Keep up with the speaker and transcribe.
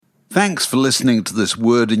Thanks for listening to this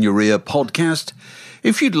Word in Your Ear podcast.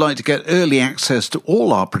 If you'd like to get early access to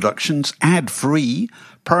all our productions ad-free,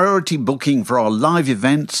 priority booking for our live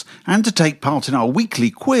events, and to take part in our weekly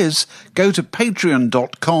quiz, go to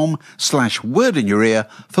patreon.com/wordinyourear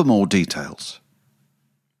for more details.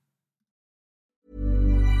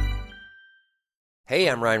 Hey,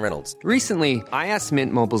 I'm Ryan Reynolds. Recently, I asked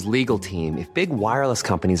Mint Mobile's legal team if big wireless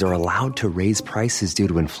companies are allowed to raise prices due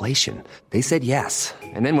to inflation. They said yes.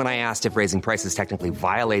 And then when I asked if raising prices technically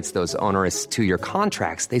violates those onerous two-year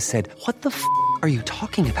contracts, they said, "What the f*** are you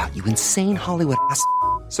talking about, you insane Hollywood ass?"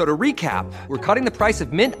 So to recap, we're cutting the price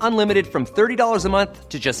of Mint Unlimited from $30 a month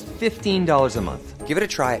to just $15 a month. Give it a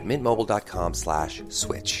try at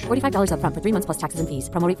mintmobile.com/switch. $45 up front for 3 months plus taxes and fees.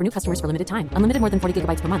 Promo rate for new customers for limited time. Unlimited more than 40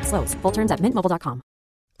 gigabytes per month. Slows full terms at mintmobile.com.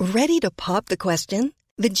 Ready to pop the question?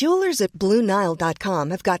 The jewelers at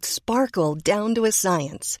BlueNile.com have got sparkle down to a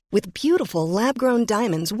science with beautiful lab-grown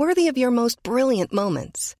diamonds worthy of your most brilliant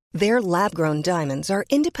moments. Their lab-grown diamonds are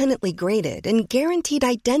independently graded and guaranteed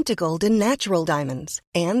identical to natural diamonds.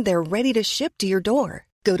 And they're ready to ship to your door.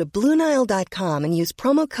 Go to BlueNile.com and use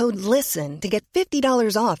promo code LISTEN to get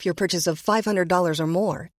 $50 off your purchase of $500 or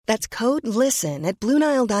more. That's code LISTEN at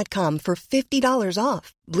BlueNile.com for $50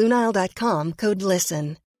 off. BlueNile.com, code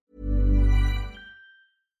LISTEN.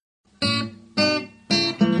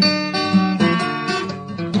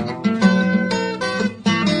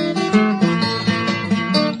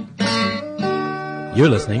 You're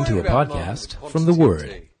listening to a podcast from The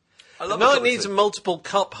Word. No, it needs a multiple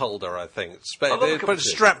cup holder, I think. Put it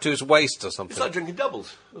strapped to his waist or something. It's like drinking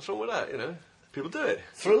doubles. What's wrong with that, you know? People do it.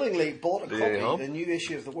 Thrillingly bought a copy, the new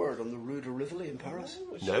issue of The Word on the Rue de Rivoli in Paris.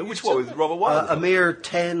 No, which one? With Robert Wilde? A mere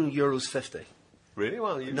 €10.50. Really?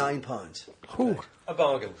 Well, £9. A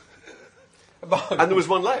bargain. And there was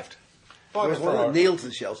one left. Nailed to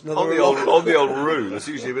the shelves. On the old Rue, there's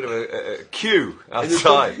usually a bit of a queue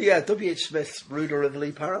outside. W.H. Smith's Rue de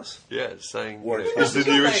Rivoli, Paris. Yeah, saying, is the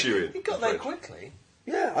new issue in? You got there quickly.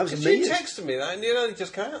 Yeah, I was amazed. amazed. You texted me that and you only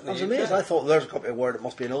just came out. I was amazed. I thought there's a copy of Word, it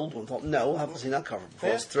must be an old one. I thought, no, I haven't seen that cover before.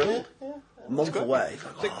 I was thrilled. A month away.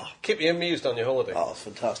 Keep you amused on your holiday. Oh, it's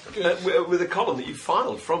fantastic. With a column that you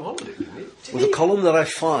filed from holiday, didn't you? With a column that I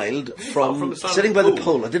filed from sitting by the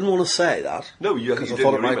pool. I didn't want to say that. No, because I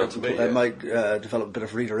thought it might develop a bit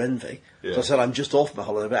of reader envy. Yeah. So I said, I'm just off my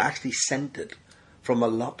holiday, but I actually sent it from my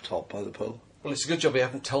laptop by the pool. Well, it's a good job you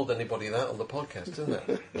haven't told anybody that on the podcast, isn't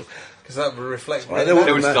it? Because that would reflect... They would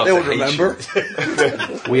remember.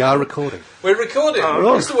 We are recording. We're recording.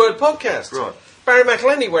 It's the Word podcast. Right. Barry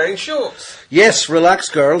McElhenney wearing shorts. Yes, relax,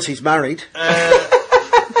 girls. He's married.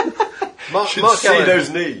 Mark see Ellen. Those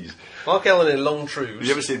knees. Mark Ellen in long trues. Have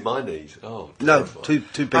you ever seen my knees? Oh, no, too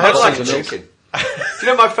big. I like a chicken. Do you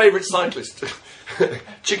know my favourite cyclist?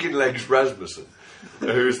 Chicken Legs Rasmussen,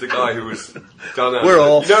 who is the guy who was done out. We're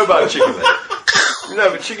off. You know about Chicken Legs? No,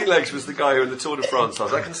 but Chicken Legs was the guy who in the Tour de France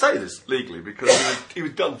was. I can say this legally because he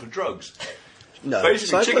was done for drugs. No,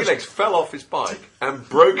 basically, Chicken Legs fell off his bike and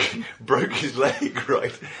broke his leg,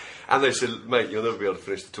 right? And they said, mate, you'll never be able to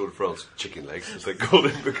finish the Tour de France, Chicken Legs, as they called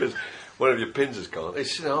him, because one of your pins has gone. He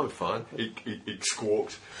said, I'm fine. He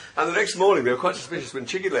squawked. And the next morning, they were quite suspicious when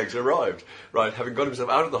Chicken Legs arrived, right, having got himself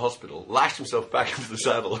out of the hospital, lashed himself back into the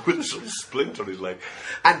saddle with a sort of splint on his leg,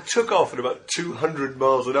 and took off at about 200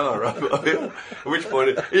 miles an hour uphill. At which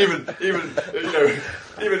point, even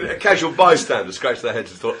a casual bystander scratched their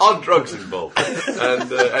heads and thought, are drugs involved?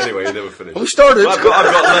 And anyway, he never finished. We started.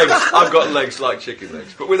 I've got legs like Chicken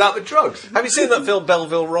Legs, but without the drugs. Have you seen that film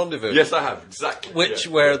Belleville Rendezvous? Yes, I have, exactly.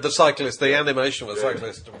 Where the cyclist, the animation of the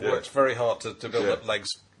cyclist, works very hard to build up legs.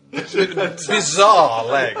 Bizarre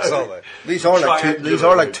legs, aren't they? These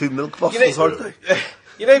are like two milk bottles, aren't they?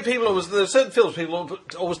 You know, there are certain films people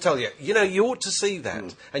always tell you, you ought to see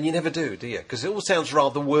that, and you never do you? Because it all sounds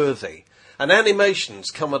rather worthy. And animations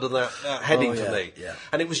come under that heading for me. Yeah.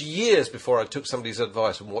 And it was years before I took somebody's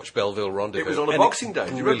advice and watched Belleville Rendezvous. It was on a Boxing Day.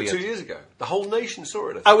 Do you remember 2 years ago? The whole nation saw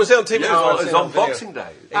it. I was on TV. Yeah, it was on Boxing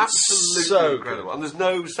Day. Absolutely so incredible. Good. And there's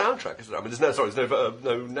no soundtrack, is there? I mean, there's no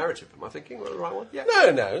narrative. Am I thinking the right one? Yeah.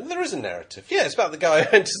 No, there is a narrative. Yeah, it's about the guy who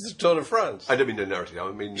enters the Tour de France. I don't mean no narrative.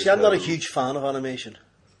 I mean... See, I'm not a huge fan of animation.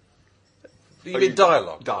 You mean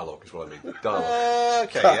dialogue? Dialogue is what I mean. Dialogue.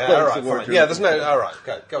 Okay, yeah, all right, fine. Yeah, there's no... All right,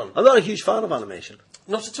 go on. I'm not a huge fan of animation.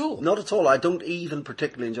 Not at all? Not at all. I don't even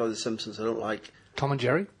particularly enjoy The Simpsons. I don't like... Tom and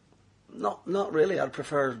Jerry? Not really. I'd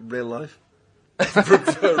prefer real life. You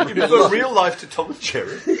prefer real life to Tom and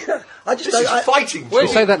Jerry? Yeah. This is fighting. You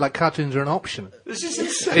say that like cartoons are an option. This is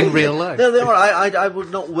insane. In real life. No, they are. I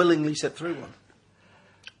would not willingly sit through one.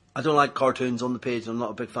 I don't like cartoons on the page. I'm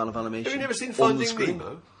not a big fan of animation. Have you never seen Finding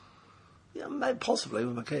Nemo? Yeah, maybe possibly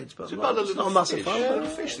with my kids, but It's I'm about not, a it's not a little massive fish, fan. a little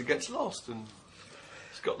fish that gets lost, and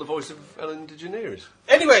it's got the voice of Ellen DeGeneres.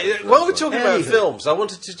 Anyway, while we're talking about Anywho. films, I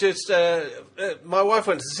wanted to just... my wife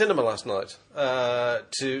went to the cinema last night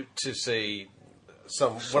to see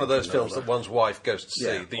one of those films that one's wife goes to see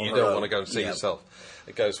Yeah, that on you her don't own. want to go and see Yeah. yourself.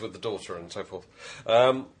 It goes with the daughter and so forth.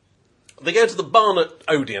 They go to the Barnet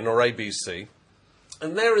Odeon, or ABC,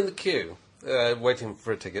 and they're in the queue, waiting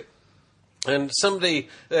for a ticket. And somebody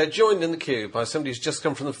joined in the queue by somebody who's just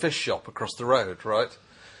come from the fish shop across the road, right?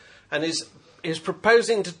 And is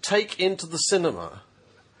proposing to take into the cinema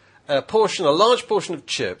a large portion of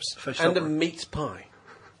chips Fish and a supper. meat pie.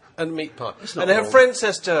 And meat pie. not And her wrong. friend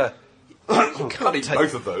says to her, You can't eat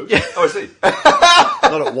both of those. Oh, I see.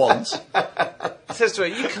 Not at once. says to her,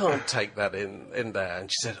 you can't take that in there. And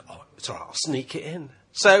she said, oh, it's all right, I'll sneak it in.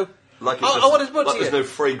 So, I wanted to put to you... there's no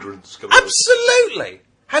fragrance coming out. Absolutely!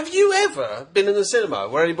 Have you ever been in the cinema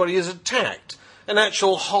where anybody has attacked an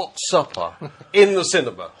actual hot supper in the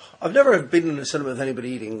cinema? I've never been in a cinema with anybody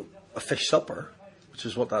eating a fish supper, which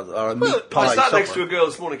is what that, or a Well, meat pie I sat supper. next to a girl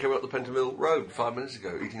this morning coming up the Pentonville Road 5 minutes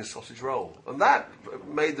ago eating a sausage roll. And that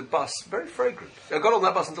made the bus very fragrant. I got on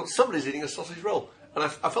that bus and thought, somebody's eating a sausage roll. And I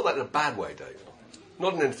felt that in a bad way, Dave.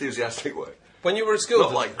 Not in an enthusiastic way. When you were at school...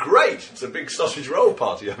 Not like, great, it's a big sausage roll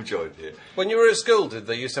party I've joined here. When you were at school, did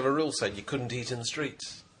they used to have a rule saying you couldn't eat in the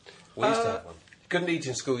streets? We used to have one. You couldn't eat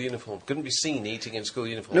in school uniform. Couldn't be seen eating in school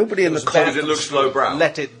uniform. Nobody in It was the bad Because it for looks the school. lowbrow.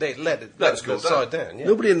 Let it That's cool, side down, yeah.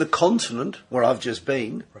 Nobody in the continent where I've just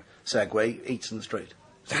been, Segway, eats in the street.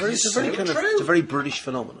 It's a very, is it's a very so kind of, true. it's a very British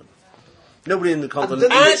phenomenon. Nobody in the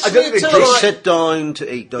continent. I don't think They Actually, sit down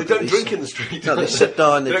to eat. They don't drink in the street. No, they sit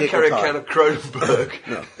down. They They don't take carry a their can time. of Kronenberg.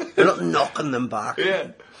 No, they're not knocking them back. Yeah.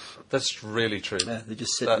 That's really true. Yeah, they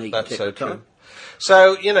just sit and eat and That's take so their true. time.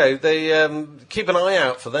 So, they keep an eye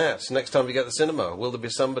out for that next time you get to the cinema. Will there be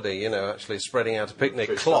somebody, actually spreading out a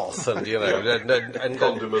picnic cloth and, and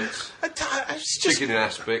Condiments. it's just, Chicken in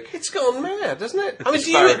aspic. it's gone mad, hasn't it? I mean,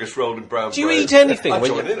 Asparagus rolled in brown do you bread. eat anything I'd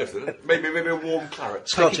when join you- in if they did. Maybe a warm claret.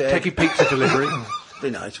 Scotch egg. Take a pizza delivery. Be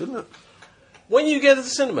nice, wouldn't it? When you go to the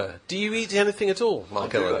cinema, do you eat anything at all, I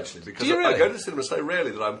Mark do Owen? actually, because Do you I really? go to the cinema so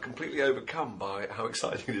rarely that I'm completely overcome by how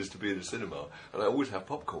exciting it is to be in a cinema, and I always have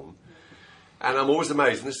popcorn. And I'm always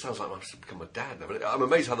amazed, and this sounds like I've become a dad now, but I'm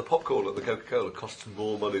amazed how the popcorn at the Coca-Cola costs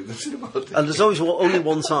more money than the cinema ticket. And there's always only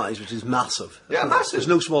one size, which is massive. Yeah, isn't there? massive. There's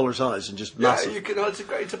no smaller size, and just Yeah, massive. you can. It's a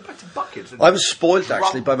great. It's a bucket. I was spoilt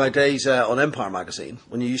actually by my days on Empire magazine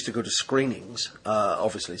when you used to go to screenings,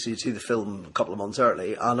 obviously, so you'd see the film a couple of months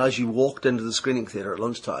early, and as you walked into the screening theatre at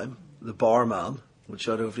lunchtime, the barman would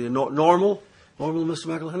shout over to you, normal, Mr.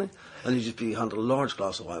 McElhenney, and you'd just be handed a large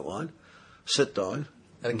glass of white wine, sit down,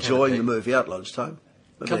 And a enjoying can the of movie at lunchtime.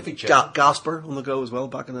 Comfy Maybe chair. Gasper on the go as well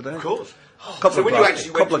back in the day. Of course. Couple So of when you glasses,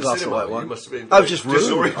 actually went couple to of the glasses of cinema, white you wine. must have been I was just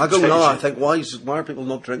ruined. I go now. I disorientated. think why are people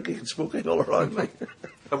not drinking and smoking all around me?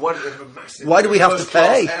 And why do they have a massive? Why do we have to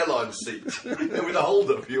first-class pay? Airline seat with a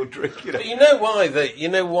holder for your drink. But you know why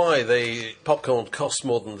the popcorn costs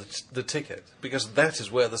more than the ticket? Because that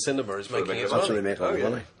is where the cinema is making its That's where money. they make a lot of yeah.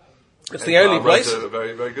 money. It's the only Empire place. wrote a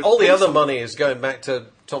very, very good All the piece other on money is going back to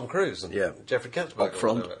Tom Cruise and Yeah. Jeffrey Katzenberg. Up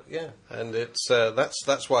front. or whatever. Yeah, and it's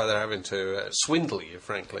that's why they're having to swindle you,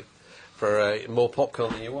 frankly, for more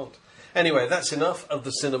popcorn than you want. Anyway, that's enough of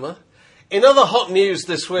the cinema. In other hot news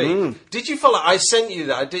this week, did you follow? I sent you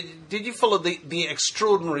that. Did you follow the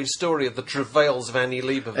extraordinary story of the travails of Annie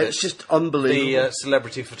Leibovitz? It's just unbelievable. The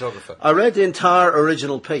celebrity photographer. I read the entire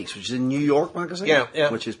original piece, which is in New York Magazine, Yeah.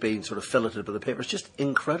 which has been sort of filleted by the paper. It's just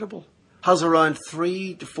incredible. Has around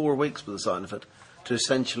 3 to 4 weeks, by the sound of it, to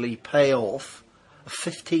essentially pay off a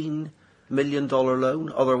 $15 million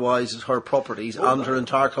loan. Otherwise, her properties and her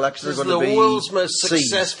entire collection This are is going the to be world's most seized.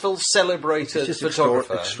 successful, celebrated It's just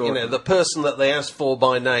photographer. extraordinary. The person that they asked for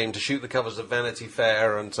by name to shoot the covers of Vanity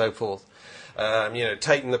Fair and so forth.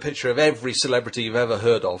 Taking the picture of every celebrity you've ever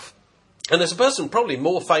heard of. And there's a person probably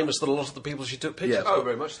more famous than a lot of the people she took pictures Yeah. of. Oh,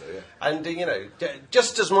 very much so, yeah. And,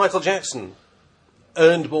 just as Michael Jackson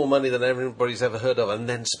earned more money than everybody's ever heard of and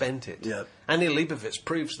then spent it, Yeah. Annie Leibovitz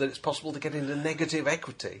proves that it's possible to get into negative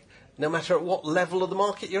equity no matter at what level of the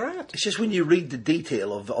market you're at. It's just when you read the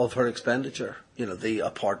detail of her expenditure, the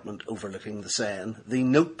apartment overlooking the Seine, the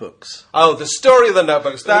notebooks. Oh, the story of the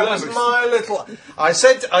notebooks. That The was notebooks. my little... I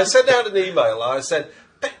sent out an email. I said,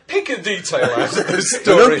 pick a detail out of this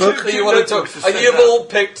story notebook. that you want to talk... Notebooks to And send you've out. all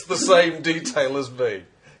picked the same detail as me.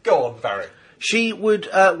 Go on, Barry. She would,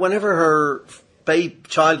 whenever her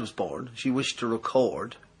child was born, she wished to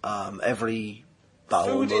record every bowel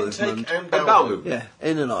Food movement. intake and bowel bowel movement. movement. Yeah,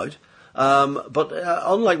 in and out. But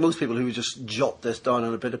unlike most people who would just jot this down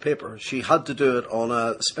on a bit of paper, she had to do it on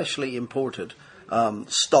a specially imported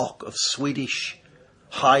stock of Swedish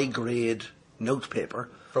high-grade notepaper.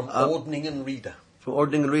 From Ordning and Reader. From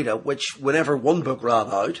Ordning and Reader, which whenever one book ran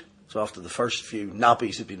out, so after the first few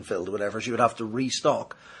nappies had been filled or whatever, she would have to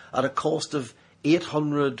restock at a cost of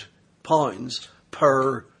 £800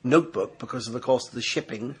 per notebook because of the cost of the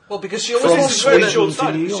shipping. Well, because she from always Sweden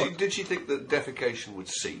to New York. Did she think that defecation would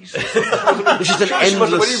cease? Which is an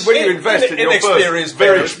endless... When you invest in your first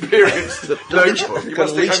very experienced notebook, you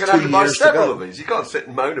must think I'm going to have to buy several of these. You can't sit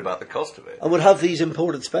and moan about the cost of it. And would have these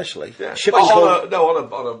imported specially. Yeah. Shipping Didn't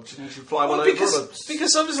you fly one over?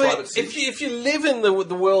 Because obviously, if you live in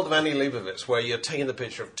the world of Annie Leibovitz, where you're taking the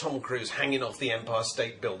picture of Tom Cruise hanging off the Empire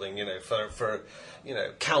State Building, for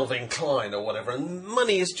Calvin Klein or whatever, and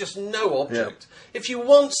money is just no object. Yeah. If you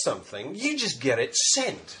want something, you just get it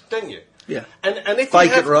sent, don't you? Yeah. And if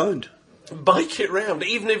bike it round. Bike it round,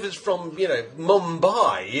 even if it's from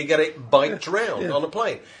Mumbai, you get it biked round on a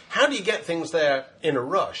plane. How do you get things there in a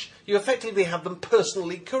rush? You effectively have them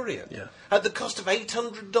personally couriered at the cost of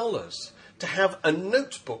 $800 to have a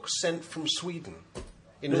notebook sent from Sweden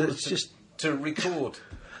in order to record.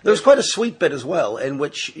 There was quite a sweet bit as well in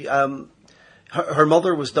which her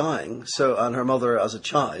mother was dying, and her mother as a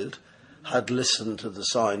child had listened to the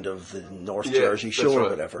sound of the North Jersey shore or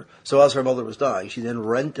whatever. So as her mother was dying, she then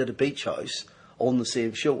rented a beach house on the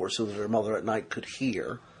same shore so that her mother at night could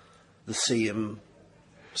hear the same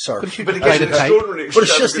surf. But again,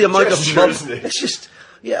 it's just the amount of money. It's just...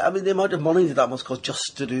 Yeah, I mean, the amount of money that must cost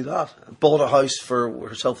just to do that. Bought a house for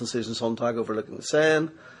herself and Susan Sontag overlooking the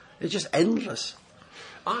Seine. It's just endless.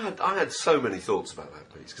 I had so many thoughts about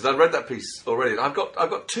that piece because I'd read that piece already. And I've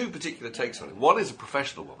got two particular takes on it. One is a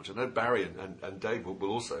professional one, which I know Barry and Dave will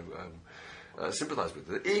also sympathise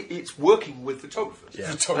with. It's working with photographers.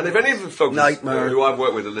 Yeah. And if any of the photographers who I've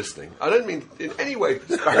worked with are listening, I don't mean in any way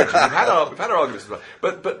disparaging. We've had our arguments about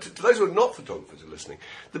it. But to those who are not photographers who are listening,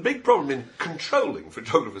 the big problem in controlling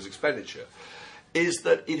photographers' expenditure is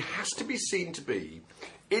that it has to be seen to be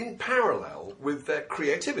in parallel with their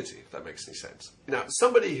creativity, if that makes any sense. Now,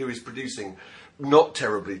 somebody who is producing not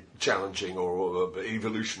terribly challenging or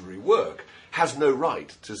evolutionary work has no right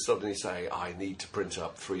to suddenly say, I need to print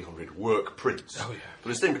up 300 work prints for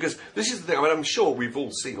this thing. Because this is the thing, I mean, I'm sure we've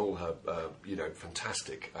all seen all her,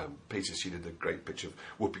 fantastic pieces. She did a great picture of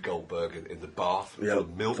Whoopi Goldberg in the bath with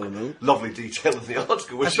milk. Lovely detail in the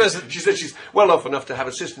article. She said she's well off enough to have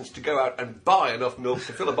assistants to go out and buy enough milk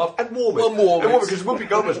to fill a bath and warm it. Because Whoopi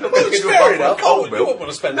Goldberg's not going into a bath with cold milk. You wouldn't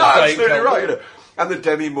want to spend that day. Absolutely right, And the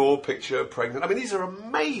Demi Moore picture, pregnant. I mean, these are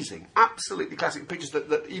amazing, absolutely classic pictures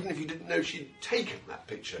that even if you didn't know she'd taken that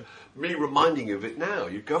picture, me reminding you of it now,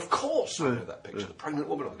 you'd go, of course I know that picture, the pregnant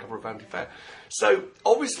woman on the cover of Vanity Fair. So,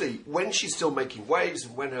 obviously, when she's still making waves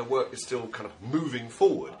and when her work is still kind of moving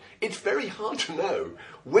forward, it's very hard to know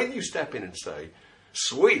when you step in and say,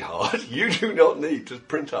 sweetheart, you do not need to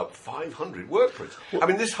print up 500 work prints. I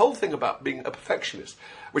mean, this whole thing about being a perfectionist,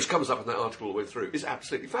 which comes up in that article all the way through, is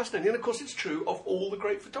absolutely fascinating. And, of course, it's true of all the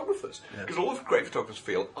great photographers. Because all the great photographers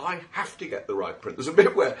feel, I have to get the right print. There's a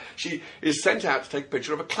bit where she is sent out to take a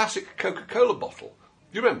picture of a classic Coca-Cola bottle.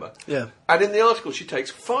 Do you remember? Yeah. And in the article, she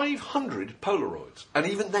takes 500 Polaroids, and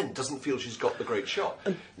even then doesn't feel she's got the great shot.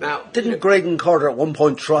 Now, didn't Graydon Carter at one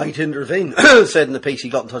point try to intervene? Said in the piece he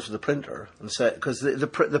got in touch with the printer and said because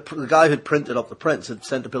the guy who'd printed up the prints had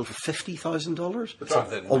sent a bill for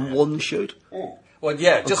 $50,000 on one shoot. Well,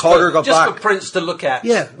 yeah, just for prints to look at.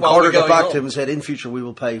 Yeah, Carter got back to him and said, "In future, we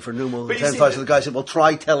will pay for no more than 10,000." The guy said, "Well,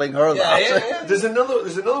 try telling her that." Yeah. There's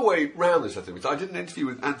another way round this, I think. I did an interview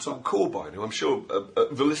with Anton Corbijn, who I'm sure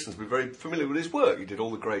the listeners will be very familiar with his work. He did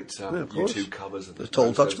all the great YouTube covers and the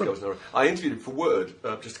Tall Dutchman. I interviewed him for Word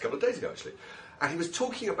just a couple of days ago, actually, and he was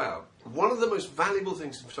talking about one of the most valuable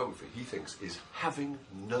things in photography. He thinks is having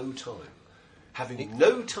no time. Having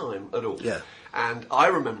no time at all. Yeah. And I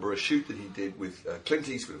remember a shoot that he did with Clint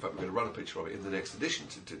Eastwood. In fact, we're going to run a picture of it in the next edition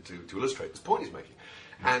to illustrate this point he's making.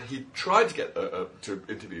 And he tried to get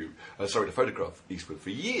to photograph Eastwood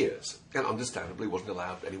for years, and understandably wasn't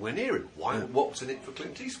allowed anywhere near him. Why? What was in it for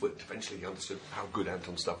Clint Eastwood? Eventually, he understood how good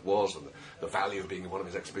Anton's stuff was and the value of being in one of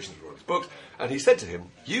his exhibitions or one of his books. And he said to him,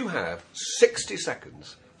 "You have 60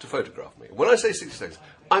 seconds to photograph me." When I say 60 seconds,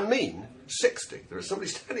 I mean 60. There is somebody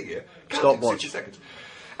standing here counting 60 seconds.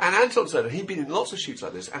 And Anton said he'd been in lots of shoots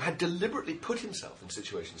like this and had deliberately put himself in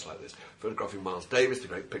situations like this, photographing Miles Davis, the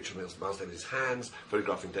great picture of Miles Davis' hands,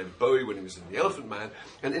 photographing David Bowie when he was in The Elephant Man,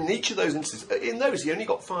 and in each of those instances, in those he only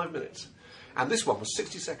got 5 minutes. And this one was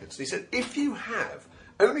 60 seconds. And he said, if you have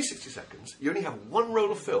only 60 seconds. You only have one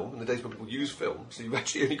roll of film in the days when people use film, so you've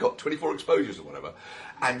actually only got 24 exposures or whatever,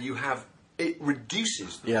 and it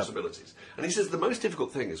reduces the possibilities. And he says the most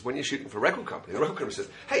difficult thing is when you're shooting for a record company, the record company says,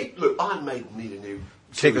 hey, look, Iron Maiden need a new...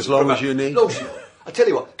 Take as long as you need. I tell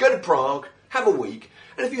you what, go to Prague, have a week,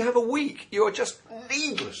 and if you have a week, you are just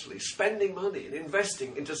needlessly spending money and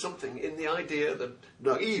investing into something in the idea, the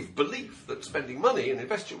naive belief that spending money and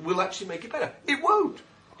investing will actually make it better. It won't.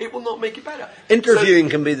 It will not make it better. Interviewing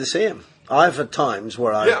can be the same. I've had times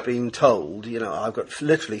where I've been told, I've got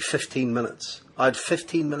literally 15 minutes. I had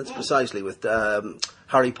 15 minutes precisely with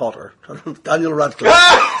Harry Potter. Daniel Radcliffe.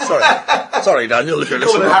 Sorry, Daniel, if you're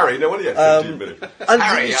listening. Harry, no wonder you had 15 minutes. And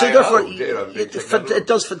Harry, so therefore, it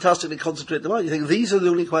does fantastically concentrate the mind. You think, these are the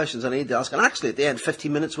only questions I need to ask. And actually, at the end,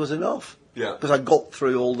 15 minutes was enough. Yeah. Because I got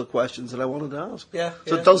through all the questions that I wanted to ask. Yeah.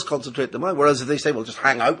 So it does concentrate the mind. Whereas if they say, well, just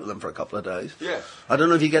hang out with them for a couple of days. Yeah. I don't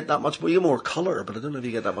know if you get that much more. You get more colour, but I don't know if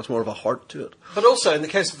you get that much more of a heart to it. But also, in the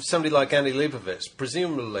case of somebody like Annie Leibovitz,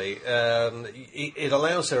 presumably, it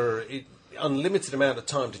allows her unlimited amount of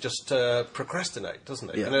time to just procrastinate, doesn't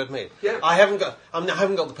it? Yeah. You know what I mean? Yeah. I haven't got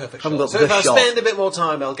the perfect shot. So if I spend a bit more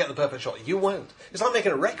time, I'll get the perfect shot. You won't. It's like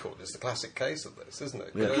making a record. It's the classic case of this, isn't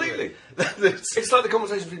it? Yeah. Completely. It's like the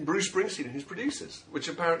conversation between Bruce Springsteen and his producers, which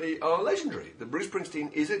apparently are legendary. That Bruce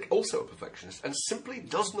Springsteen is also a perfectionist and simply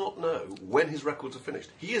does not know when his records are finished.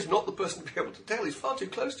 He is not the person to be able to tell. He's far too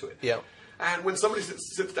close to it. Yeah. And when somebody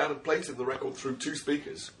sits down and plays him the record through 2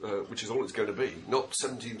 speakers, which is all it's going to be, not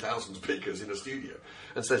 17,000 speakers in a studio,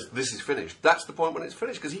 and says, this is finished, that's the point when it's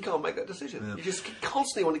finished, because he can't make that decision. Yeah. You just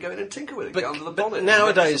constantly want to go in and tinker with it, get under the bonnet. But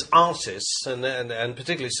nowadays, artists, and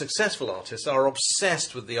particularly successful artists, are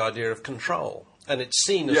obsessed with the idea of control. And it's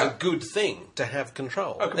seen as a good thing to have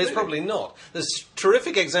control. Oh, it's probably not. There's a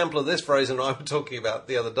terrific example of this Fraser and I were talking about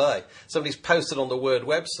the other day. Somebody's posted on the Word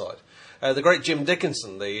website. The great Jim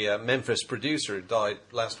Dickinson, the Memphis producer who died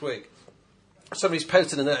last week, somebody's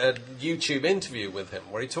posted a YouTube interview with him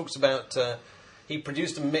where he talks about he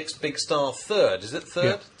produced and mixed Big Star Third. Is it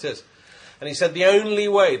Third? Yeah. It is. And he said the only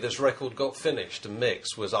way this record got finished and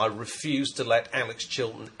mixed was I refused to let Alex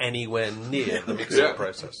Chilton anywhere near the mixing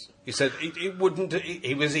process. He said it wouldn't.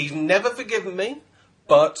 He's never forgiven me,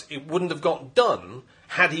 but it wouldn't have got done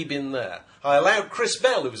had he been there. I allowed Chris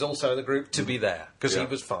Bell, who was also in the group, to be there because he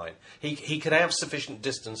was fine. He could have sufficient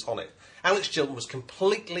distance on it. Alex Chilton was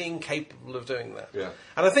completely incapable of doing that. Yeah.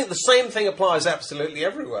 And I think the same thing applies absolutely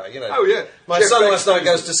everywhere. You know. Oh, yeah. My Jeff son Beck last night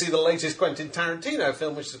goes to see the latest Quentin Tarantino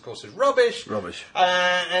film, which of course is rubbish. Rubbish.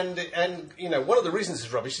 And one of the reasons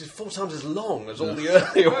it's rubbish is 4 times as long as all the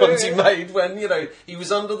earlier ones he made when, he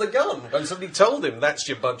was under the gun. And somebody told him, that's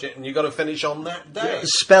your budget and you've got to finish on that day. The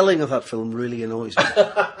spelling of that film really annoys me.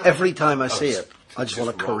 Every time I see it, I just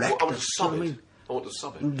want to correct it. I want to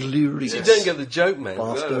sub it. Glorious. You don't get the joke, man.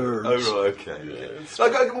 Bastards. Oh, right, okay. Yeah. So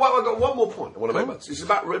I've got one more point I want to make about this.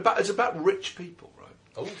 It's about rich people, right?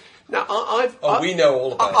 Oh. Now, we know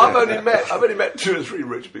all about I've only met 2 or 3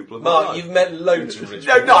 rich people in my life. Mark, you've met loads of rich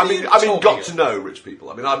people. No, I mean, got to know rich people.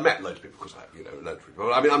 I mean, I've met loads of people because loads of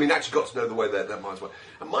people. I mean, actually got to know the way their minds work.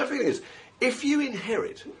 And my feeling is, if you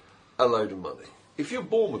inherit a load of money, if you're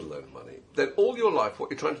born with a load of money, then all your life,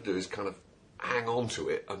 what you're trying to do is kind of hang on to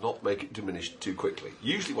it and not make it diminish too quickly.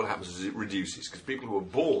 Usually what happens is it reduces, because people who are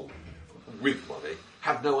born with money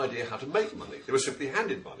have no idea how to make money. They were simply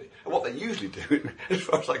handed money. And what they usually do, as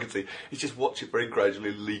far as I can see, is just watch it very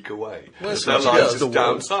gradually leak away. Well, their lives just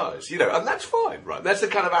downsize, and that's fine, right? That's the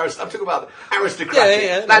kind of I'm talking about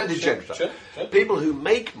aristocratic, landed gentry. Sure. People who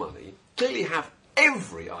make money clearly have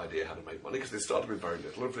every idea how to make money because they started with very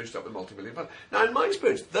little and finished up with multi-million funds. Now, in my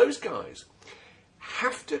experience, those guys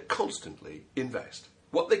have to constantly invest.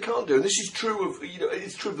 What they can't do, and this is true of,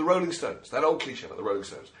 it's true of the Rolling Stones, that old cliche about the Rolling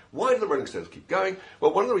Stones. Why do the Rolling Stones keep going?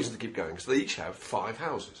 Well, one of the reasons they keep going is they each have 5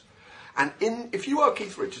 houses. And if you are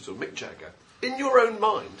Keith Richards or Mick Jagger, in your own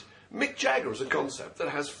mind, Mick Jagger is a concept that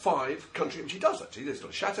has 5 countries, which he does actually. He's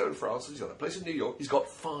got a chateau in France, he's got a place in New York, he's got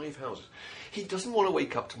 5 houses. He doesn't want to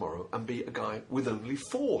wake up tomorrow and be a guy with only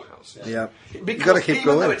 4 houses. Yeah. Because You've got to keep even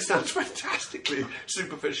going. though it sounds fantastically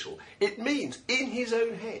superficial, it means in his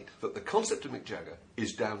own head that the concept of Mick Jagger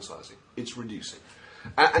is downsizing. It's reducing.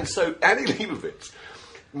 And so Annie Leibovitz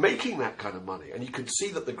making that kind of money, and you can see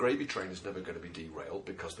that the gravy train is never going to be derailed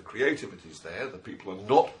because the creativity is there, the people are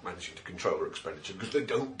not managing to control their expenditure because they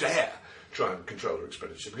don't dare try and control their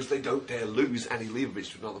expenditure because they don't dare lose Annie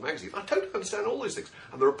Leibovitz to another magazine. I totally understand all these things.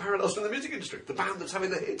 And there are parallels in the music industry. The band that's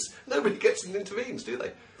having the hits, nobody gets and intervenes, do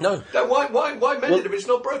they? No. Now, why mend it if it's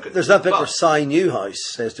not broken? There's that bit where Cy Newhouse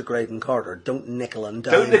says to Graydon Carter, don't nickel and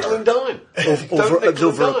dime. Don't nickel and dime. Over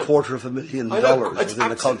 $250,000 within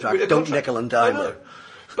the contract. Don't nickel and dime. I know.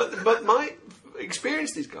 But my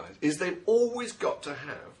experience with these guys is they've always got to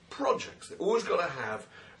have projects. They've always got to have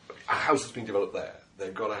a house that's being developed there.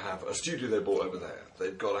 They've got to have a studio they bought over there.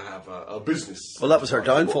 They've got to have a business. Well, that was her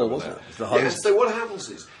downfall, wasn't it? Yes, so what happens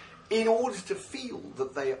is, in order to feel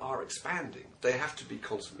that they are expanding, they have to be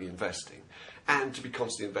constantly investing. And to be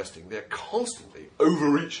constantly investing, they're constantly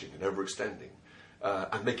overreaching and overextending.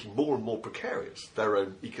 And making more and more precarious their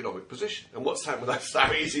own economic position. And what's happened? That's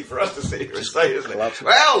so easy for us to sit here and say, isn't it?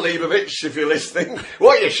 Well, Leibovitz, if you're listening,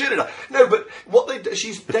 what you should have done. No, but what they do,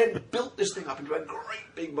 she's then built this thing up into a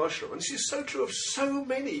great big mushroom. And this is so true of so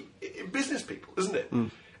many business people, isn't it?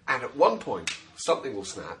 Mm. And at one point, something will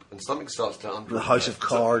snap, and something starts to under the House of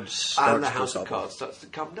Cards, and the House of Cards starts to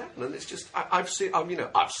come down, and it's just I've seen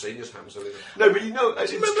this happen. No, but do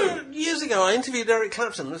you remember years ago I interviewed Eric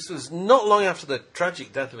Clapton? This was not long after the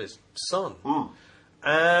tragic death of his son,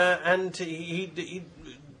 and he'd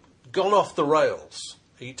gone off the rails.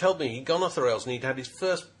 He told me he'd gone off the rails, and he'd had his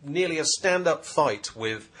first nearly a stand-up fight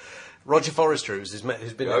with Roger Forrester, who's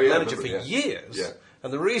been a manager for years. Yeah.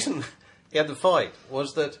 And the reason he had the fight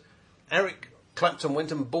was that Eric Clapton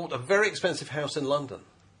went and bought a very expensive house in London.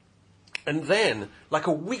 And then, like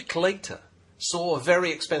a week later, saw a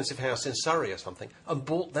very expensive house in Surrey or something and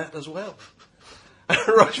bought that as well.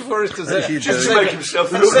 Roger Forrester said, just to make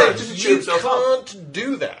himself feel right, just to cheer himself up. You can't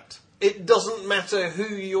do that. It doesn't matter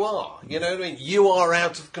who you are. You know what I mean? You are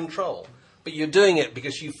out of control. But you're doing it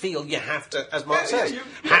because you feel you have to, as Mark says,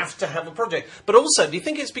 have to have a project. But also, do you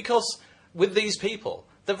think it's because with these people,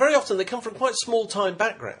 that very often they come from quite small-time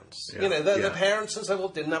backgrounds? Yeah. You know, their parents and so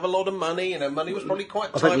forth didn't have a lot of money. You know, money was probably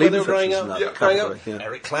quite tight when they were growing up.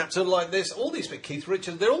 Eric Clapton like this, all these, Keith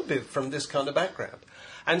Richards, they're all from this kind of background.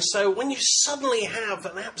 And so when you suddenly have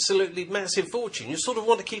an absolutely massive fortune, you sort of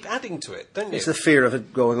want to keep adding to it, don't you? It's the fear of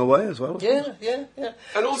it going away as well. Yeah.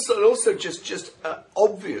 And also just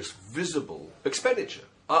obvious, visible expenditure.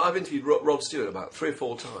 I've interviewed Rod Stewart about 3 or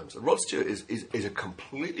 4 times, and Rod Stewart is a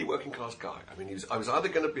completely working class guy. I mean, I was either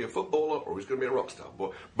going to be a footballer or he was going to be a rock star.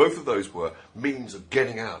 But both of those were means of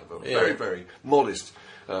getting out of a very, very modest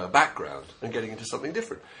background and getting into something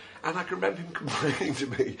different. And I can remember him complaining to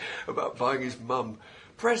me about buying his mum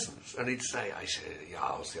presents, and he'd say, I said,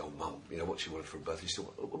 I was the old mum, what she wanted for her birthday. She said,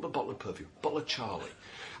 a bottle of perfume, a bottle of Charlie.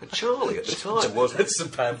 And Charlie at the time was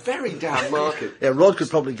very down market. Yeah, Rod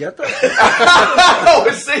could probably get that.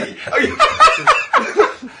 I see.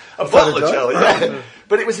 A bottle of Charlie, yeah.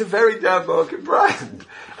 But it was a very down market brand,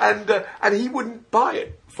 and he wouldn't buy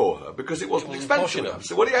it for her because it wasn't expensive enough.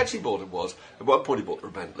 So what he actually bought her was, at one point he bought her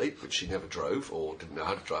a Bentley, which she never drove or didn't know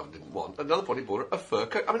how to drive and didn't want. At another point he bought her a fur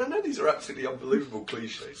coat. I mean, I know these are absolutely unbelievable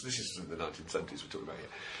cliches. This is in the 1970s we're talking about here.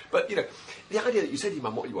 But, the idea that you say to your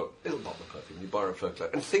mum, what you want, a little bottle of perfume, you buy her a fur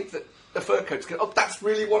coat, and think that a fur coat's going, that's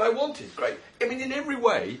really what I wanted. Great. I mean, in every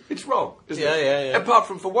way, it's wrong, isn't it? Yeah. Apart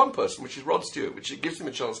from for one person, which is Rod Stewart, which it gives him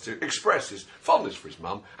a chance to express his fondness for his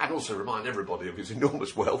mum and also remind everybody of his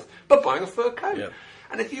enormous wealth by buying a fur coat. Yeah.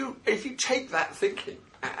 And if you take that thinking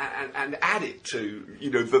and add it to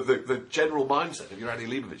the general mindset of your Annie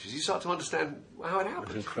Leibovitz, you start to understand how it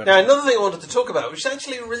happened. Now, another thing I wanted to talk about, which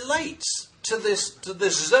actually relates to this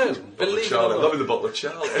zone. Believe it or not, I'm loving the bottle of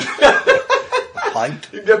Charlie. Pint.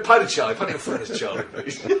 You can get a pint of Charlie. Pint of Furnace Charlie,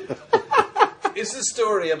 please. It's a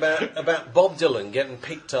story about Bob Dylan getting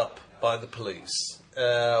picked up by the police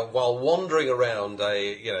while wandering around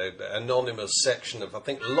a anonymous section of, I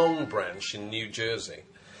think, Long Branch in New Jersey.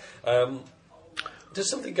 Does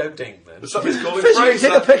something go ding then? Something's calling Fraser.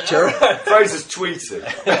 Take a picture. Fraser's tweeting.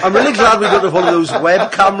 I'm really glad we don't have one of those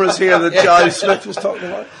web cameras here that Giles Smith was talking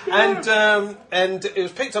about. And it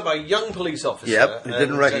was picked up by a young police officer. Yep, he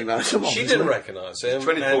didn't recognise him. She didn't recognise him.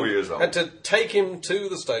 24 years old. Had to take him to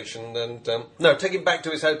the station and take him back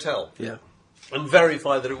to his hotel. Yeah, and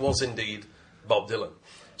verify that it was indeed Bob Dylan.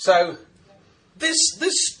 So this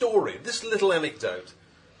story, this little anecdote,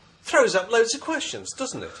 throws up loads of questions,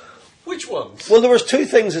 doesn't it? Which ones? Well, there was 2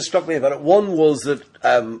 things that struck me about it. One was that,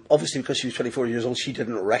 obviously because she was 24 years old, she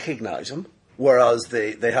didn't recognise him. Whereas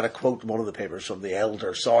they had a quote in one of the papers from the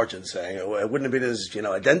elder sergeant saying, it wouldn't have been his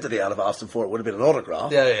identity I'd have asked him for, it would have been an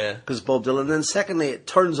autograph. Yeah. Because Bob Dylan. And then secondly, it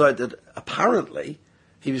turns out that apparently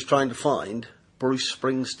he was trying to find Bruce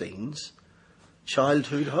Springsteen's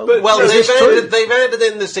childhood home. But, well, Is this true? they've added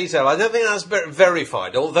in this detail. I don't think that's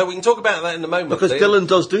verified, although we can talk about that in a moment. Because Dylan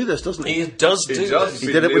does do this, doesn't he? He does do this.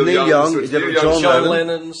 He did it with Neil Young, he did it with John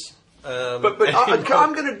Lennon's. But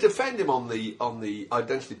I'm going to defend him on the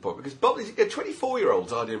identity point, because a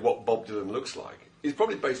 24-year-old's idea of what Bob Dylan looks like is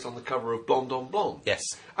probably based on the cover of Blonde on Blonde. Yes.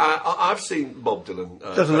 I've seen Bob Dylan.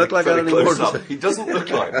 Doesn't look like that anymore. He doesn't look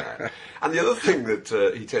like that. And the other thing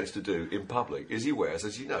that he tends to do in public is he wears,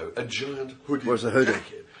 as you know, a giant hoodie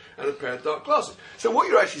jacket and a pair of dark glasses. So what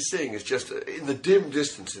you're actually seeing is just in the dim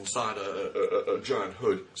distance inside a giant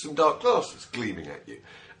hood, some dark glasses gleaming at you.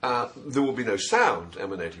 There will be no sound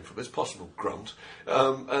emanating from this possible grunt,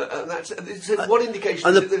 and what indication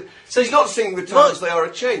is it that, so he's not seeing the times they are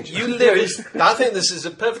a change. You live. I think this is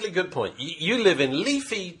a perfectly good point. You live in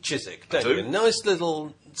leafy Chiswick, don't you? A nice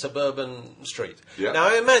little suburban street. Yeah. Now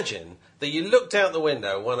I imagine that you looked out the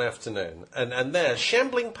window one afternoon, and there,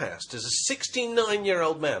 shambling past, is a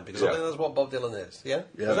 69-year-old man, because I think that's what Bob Dylan is. Yeah,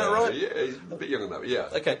 is that right? Yeah, he's a bit younger than that. But yeah.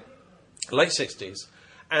 Okay, late 60s.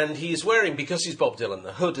 And he's wearing, because he's Bob Dylan,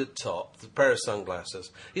 the hood at top, the pair of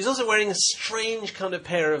sunglasses. He's also wearing a strange kind of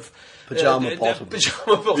pair of pajama bottoms.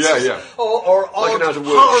 Yeah. Or like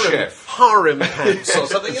odd harem pants or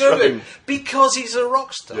something. You know what I mean? Because he's a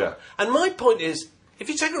rock star. Yeah. And my point is, if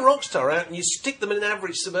you take a rock star out and you stick them in an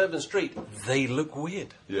average suburban street, they look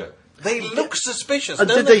weird. Yeah. They look suspicious. And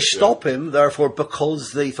don't did they stop him, therefore,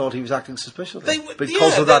 because they thought he was acting suspiciously?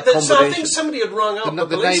 Because of that combination? So I think somebody had rung up.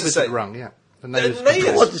 The neighbours had rung, yeah. I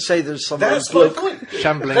want to say there's some That's my point.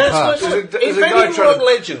 Shambling past. If any rock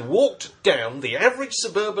legend walked down the average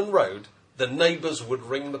suburban road, the neighbours would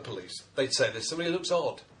ring the police. They'd say, there's somebody who looks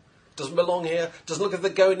odd. Doesn't belong here. Doesn't look as if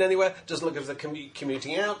they're going anywhere. Doesn't look as if they're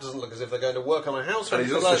commuting out. Doesn't look as if they're going to work on a house. And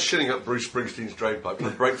he's also shitting up Bruce Springsteen's drainpipe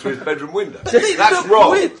to break through his bedroom window. That's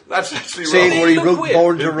wrong. Weird. That's actually wrong. Saying where he wrote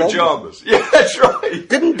Born to Run. Pyjamas. Yeah, that's right.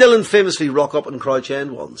 Didn't Dylan famously rock up in Crouch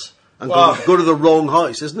End once? And go to the wrong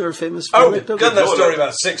house. Isn't there a famous film? We've done that story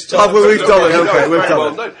about 6 times. Oh, well, we've done it. Okay, we've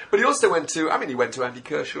done it. But he also went to Andy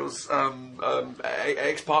Kershaw's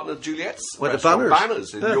ex-partner Juliet's With the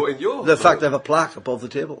banners in your the fact they have a plaque above the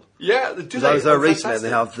table. Yeah, I was there recently and they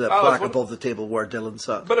have the plaque above the table where Dylan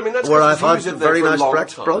sat. But I mean, that's where I've had a very nice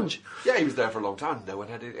brunch. Yeah, he was there for a long time. No one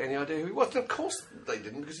had any idea who he was. And of course they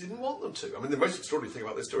didn't, because he didn't want them to. I mean, the most extraordinary thing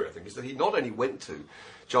about this story, I think, is that he not only went to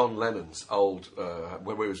John Lennon's old,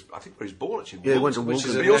 where he was born actually. Yeah, he went to But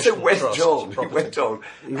Woolton. he also went on. He went on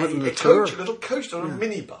a little coach on a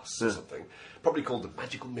minibus or something. Probably called the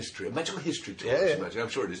Magical Mystery, a Magical History Tour. I'm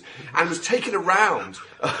sure it is. And was taken around.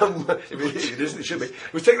 If it isn't, it should be.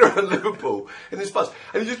 Was taken around Liverpool in this bus,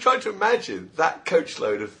 and you just try to imagine that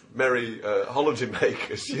coachload of merry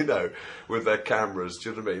holidaymakers, you know, with their cameras.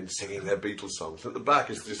 Do you know what I mean? Singing their Beatles songs. At the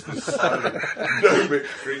back is just this gnomic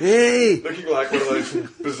creature, looking like one of those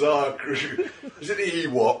bizarre creatures. Is it the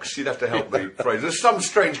Ewoks? You'd have to help me, Fraser. There's some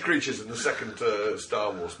strange creatures in the second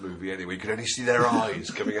Star Wars movie. Anyway, you can only see their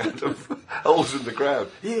eyes coming out of holes in the ground.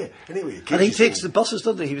 Yeah. Anyway, and he takes the buses,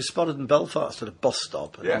 doesn't he? He was spotted in Belfast at a bus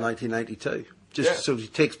stop in 1992. So he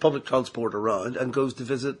takes public transport around and goes to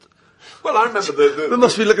visit. Well, I remember we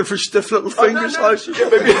must be looking for stiff little fingers. Yeah,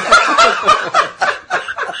 maybe.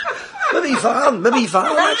 Maybe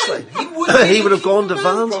Van actually. He would have gone to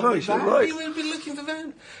Van's house. Right. He would be looking for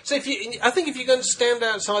Van. So I think if you're going to stand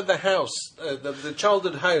outside the house, the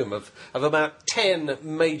childhood home of about 10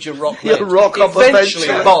 major rock names, eventually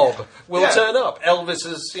Bob will turn up. Elvis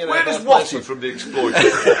is, Where does Watty from the Exploiters?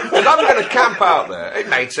 And I'm going to camp out there. It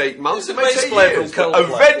may take months, it may take years.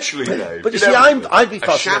 Eventually, though. But you see, I'd be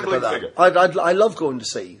fascinated by that. I love going to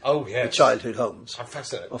see the childhood homes. I'm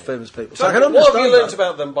fascinated of famous people. So what have you learnt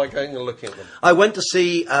about them by going and looking at them? I went to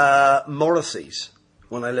see Morrissey's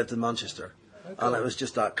when I lived in Manchester. And it was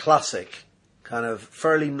just that classic, kind of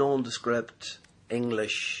fairly nondescript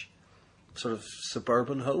English sort of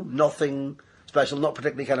suburban home. Nothing special, not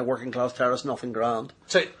particularly kind of working class terrace, nothing grand.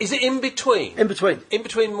 So is it in between? In between. In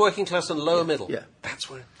between working class and lower middle? Yeah. That's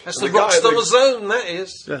the rock star zone, that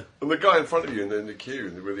is. Yeah. And the guy in front of you in the queue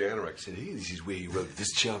with the anorak said, hey, this is where you wrote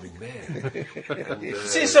This Charming Man.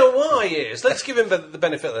 See, so why is, let's give him the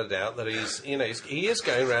benefit of the doubt that he is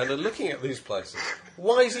going around and looking at these places.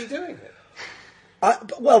 Why is he doing it?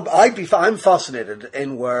 I'm fascinated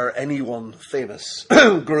in where anyone famous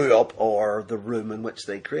grew up or the room in which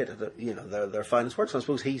they created their finest works. I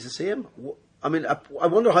suppose he's the same. I mean, I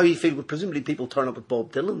wonder how you feel. Presumably, people turn up at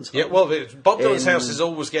Bob Dylan's house. Yeah, well, Bob Dylan's house is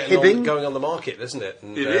always going on the market, isn't it?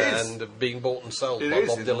 And, it is. And being bought and sold by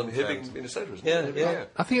Bob Dylan. Hibbing in the centre, isn't it? Yeah.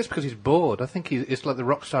 I think it's because he's bored. I think it's like the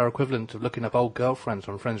rock star equivalent of looking up old girlfriends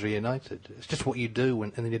on Friends Reunited. It's just what you do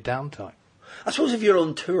in your downtime. I suppose if you're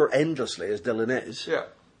on tour endlessly, as Dylan is, Yeah.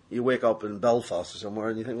 you wake up in Belfast or somewhere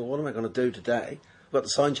and you think, well, what am I going to do today? I've got the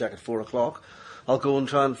sound check at 4 o'clock. I'll go and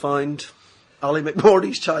try and find Ali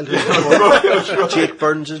McMordy's childhood home, Jake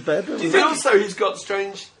Burns' bedroom. Do you think also he's got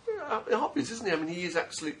strange hobbies, isn't he? I mean, he is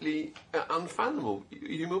absolutely unfathomable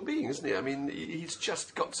human being, isn't he? I mean, he's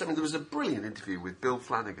just got something. There was a brilliant interview with Bill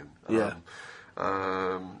Flanagan.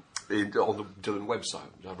 On the Dylan website.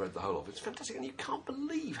 I've read the whole of it. It's fantastic, and you can't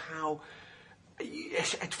believe how.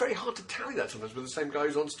 It's very hard to tally that sometimes with the same guy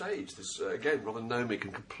who's on stage. This, again, rather gnomic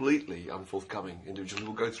and completely unforthcoming individual who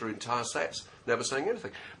will go through entire sets, never saying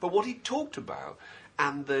anything. But what he talked about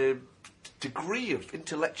and the degree of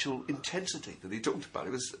intellectual intensity that he talked about,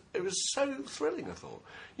 it was so thrilling, I thought.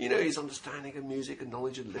 You know, his understanding of music and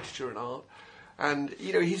knowledge of literature and art. And,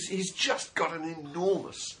 you know, he's just got an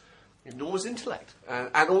enormous intellect.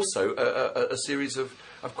 And also a series of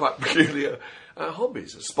quite peculiar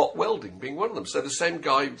hobbies, spot welding being one of them. So the same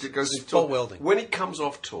guy that goes into tour, welding. when he comes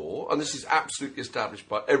off tour, and this is absolutely established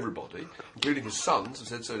by everybody, including his sons, have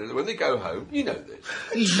said so. When they go home, you know this.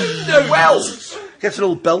 He welds. Gets an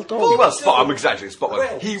old belt on. Well, spot. I'm exactly spot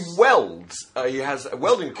welding. He welds. He has a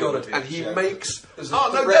welding equipment, and he makes. There's a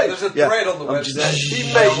thread on the website.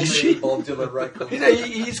 He makes. Bob Dylan records. You know,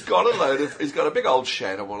 he's got a load of. He's got a big old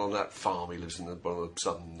shed on one on that farm. He lives in one of the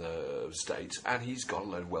southern states, and he's got a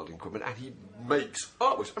load of welding equipment, and he makes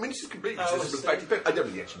artworks. I mean, this is completely. I don't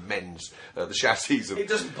think he actually mends the chassis. He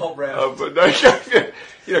doesn't pop round. But no,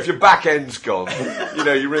 you know, if your back end's gone, you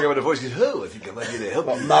know, you ring him and a voice goes, "Oh, I think I might need help."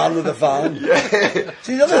 What, man with a van? Yeah.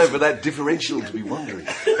 See, the other Time for that differential to be wondering.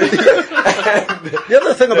 The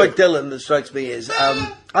other thing about Dylan that strikes me is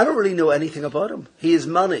I don't really know anything about him. He is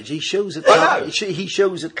managed. He shows it. He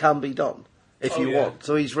shows it can be done if you want.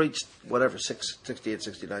 So he's reached whatever 68,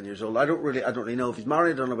 69 years old. I don't really know if he's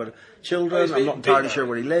married. I don't know about children. I'm not entirely sure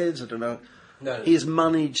where he lives. I don't know. No. He's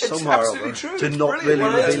managed It's somehow absolutely true. to It's not brilliant. really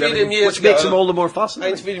Well, I reveal interviewed him anything, years which ago. makes him all the more I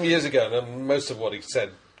fascinating. interviewed him years ago, and most of what he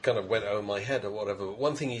said kind of went over my head or whatever. But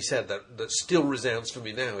one thing he said that still resounds for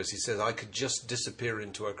me now is he says, I could just disappear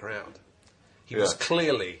into a crowd. He was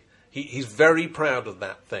clearly, he's very proud of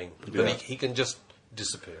that thing, but he can just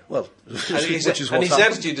disappear. Well, and which is his what's happened.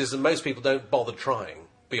 attitude is that most people don't bother trying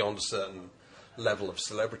beyond a certain level of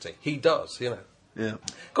celebrity. He does, you know. Yeah.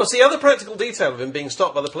 Of course, the other practical detail of him being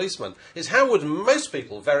stopped by the policeman is how would most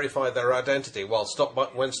people verify their identity when stopped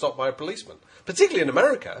by a policeman, particularly in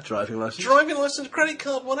America? Driving license, credit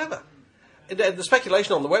card, whatever. The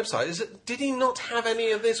speculation on the website is that did he not have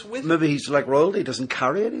any of this with him? Maybe he's like royalty; he doesn't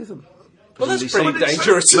carry any of them. Well, that's Presumably pretty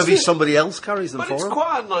dangerous. Maybe isn't it? somebody else carries them But for it's him.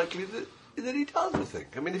 quite unlikely that he does, I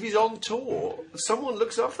think. I mean, if he's on tour, someone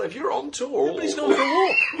looks after. If you're on tour, But he's gone for a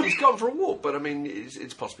walk. He's gone for a walk, but I mean,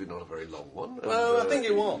 it's possibly not a very long one. Well, I think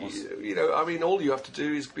it was. You know, I mean, all you have to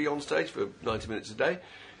do is be on stage for 90 minutes a day,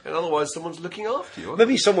 and otherwise, someone's looking after you.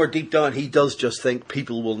 Maybe somewhere deep down he does just think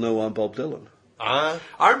people will know I'm Bob Dylan. I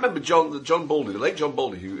remember John Baldy, the late John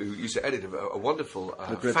Baldy, who used to edit a wonderful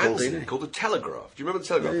great fanzine Baldini. called The Telegraph. Do you remember The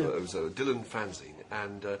Telegraph? Yeah. It was a Dylan fanzine.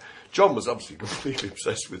 And John was obviously completely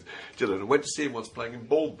obsessed with Dylan and went to see him once playing in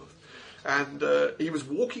Bournemouth. And he was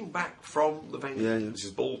walking back from the venue, this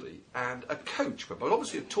is Baldy, and a coach went by,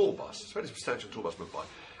 obviously a tour bus, a very substantial tour bus went by.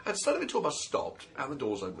 And suddenly the tour bus stopped, and the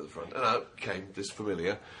doors opened at the front, and out came this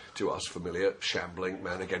familiar shambling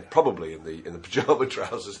man again, probably in the pyjama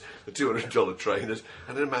trousers, the $200 trainers,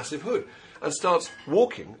 and in a massive hood, and starts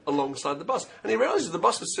walking alongside the bus. And he realises the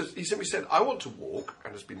bus he simply said, I want to walk,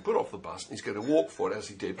 and has been put off the bus, and he's going to walk for it, as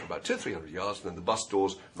he did, for about 200 or 300 yards, and then the bus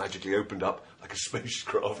doors magically opened up like a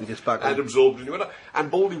spacecraft He gets back and on. absorbed, and he went up. And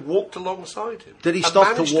Baldy walked alongside him. Did he and stop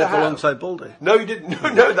to managed walk have- alongside Baldy? No, he didn't.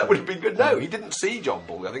 No, that would have been good. No, he didn't see John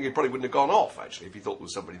Baldy. I think he probably wouldn't have gone off, actually, if he thought there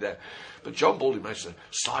was somebody there. But John Baldy managed to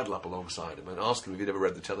sidle up alongside him and ask him if he'd ever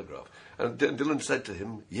read The Telegraph. And Dylan said to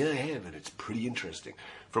him, yeah, I have, and it's pretty interesting.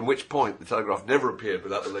 From which point, The Telegraph never appeared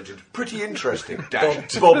without the legend, pretty interesting,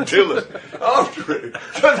 dash Bob Dylan, after it.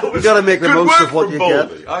 You've got to make the most of what you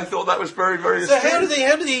get. I thought that was very, very So astute.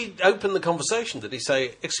 how did he open the conversation? Did he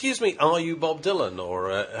say, "Excuse me, are you Bob Dylan?"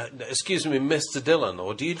 or "Excuse me, Mr. Dylan"?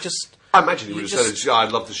 Or do you just? I imagine he would have just- said, I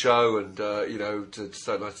love the show, and it's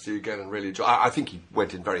so nice to see you again, and really enjoy. I think he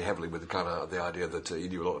went in very heavily with the idea that he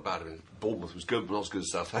knew a lot about him. Bournemouth was good, but not as good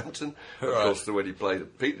as Southampton. Of course, when he played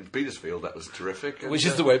at Petersfield, that was terrific. Which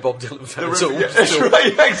is the way Bob Dylan fans Yeah, always that's talk.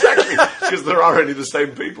 right, yeah, exactly. Because there are only the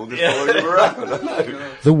same people just following him around. I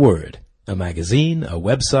know. The Word, a magazine, a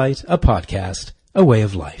website, a podcast, a way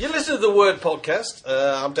of life. You listen to the Word podcast.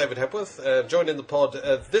 I'm David Hepworth, joined in the pod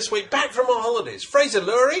this week, back from our holidays. Fraser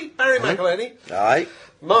Lurie, Barry McElhaney, Aye.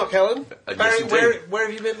 Mark Allen. Yes, Barry, indeed. where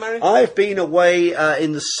have you been, Barry? I've been away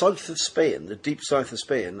in the south of Spain, the deep south of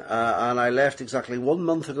Spain, and I left exactly 1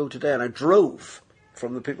 month ago today, and I drove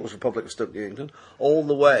from the People's Republic of Stoke Newington all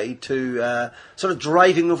the way to sort of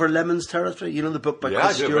driving over lemons territory. You know the book by Yeah,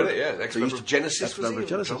 Chris I do, Stewart? read it, yeah. Ex-member of Genesis, Ex-member was of he?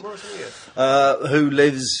 Genesis. Drummer or something, yeah. Who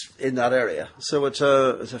lives in that area. So it's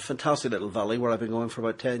a fantastic little valley where I've been going for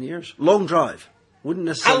about 10 years. Long drive. Wouldn't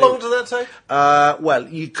How necessarily... long did that take? Well,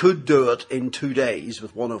 you could do it in 2 days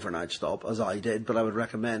with 1 overnight stop, as I did, but I would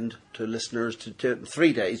recommend to listeners to do it in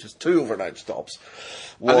 3 days with 2 overnight stops.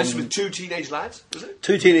 And this was 2 teenage lads, was it?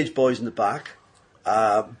 2 teenage boys in the back,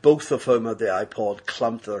 both of whom had the iPod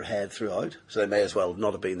clamped to their head throughout, so they may as well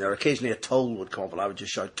not have been there. Occasionally a toll would come up and I would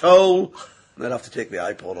just shout, "Toll!" and they'd have to take the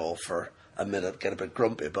iPod off for a minute, get a bit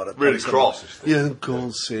grumpy about it. Really cross. Yeah,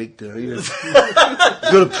 God's sake, there, you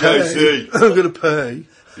I'm going to pay. I'm going to pay.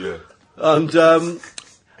 Yeah.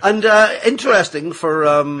 And interesting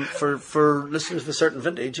for listeners of a certain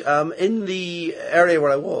vintage, in the area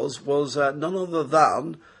where I was none other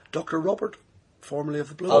than Dr. Robert, formerly of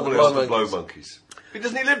the Blow Formerly Monkeys. of the Blow Monkeys.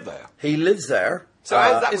 Doesn't he live there? He lives there. So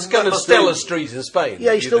that It's kind of Stella Street in Spain.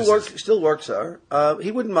 Yeah, he You- still this is- still works there.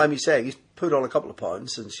 He wouldn't mind me saying he's put on a couple of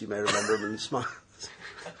pounds since you may remember him in Smart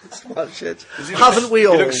Shit. Haven't we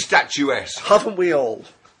all? He looks statuesque. Haven't we all?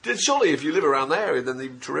 Surely, if you live around there, then the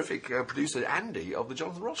terrific producer Andy of the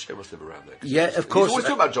Jonathan Ross show must live around there. Yeah, of course. He's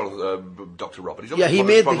always talking about Dr. Robert. He's Yeah, always he wanted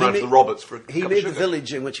made to run around to the Roberts for a he cup made of the sugar.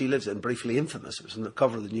 village in which he lives in briefly infamous. It was on the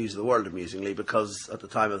cover of the News of the World, amusingly, because at the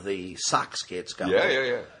time of the Saxgate scandal,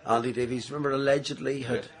 Yeah. Andy Davies, remember, allegedly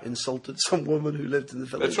had insulted some woman who lived in the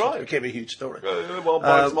village. That's right. It became a huge story. Well,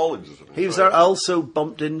 by some olives or something. He was Right. there. I also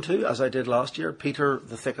bumped into, as I did last year, Peter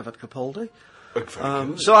the Thick of It Capaldi. Very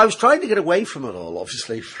good. So I was trying to get away from it all,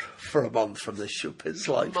 obviously, for a month from this showbiz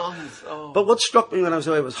life. But what struck me when I was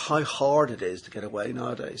away was how hard it is to get away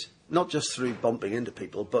nowadays. Not just through bumping into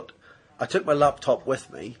people, but I took my laptop with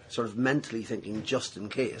me, sort of mentally thinking just in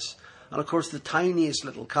case. And of course, the tiniest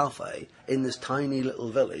little cafe in this tiny little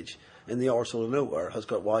village in the arsehole of nowhere has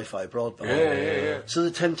got Wi-Fi broadband. Yeah. So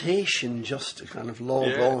the temptation just to kind of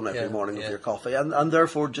log on every morning with your coffee and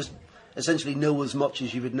therefore just essentially know as much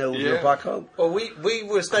as you would know if you're back home. Well, we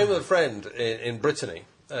were staying with a friend in Brittany,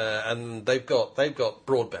 and they've got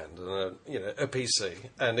broadband and a PC,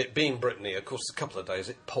 and it being Brittany, of course, a couple of days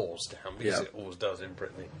it paused down because it always does in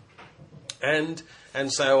Brittany. And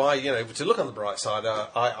so I, to look on the bright side,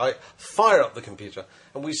 I fire up the computer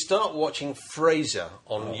and we start watching Frasier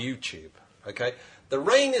on YouTube. Okay. The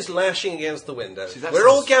rain is lashing against the window. See, that we're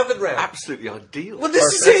all sounds gathered round. Absolutely ideal. Well,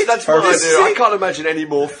 this is it. That's my This is idea. I it. can't imagine any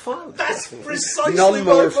more fun. That's precisely None my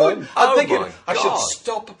more point. fun. I'm Oh thinking my I should God.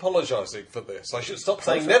 stop apologising for this. I should stop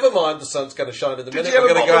saying, never mind, the sun's going to shine in the Did minute. you ever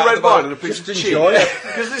We're going put to go a out red the bar. wine and a piece Just of enjoy cheese? it.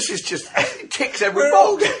 Because this is just it ticks every We're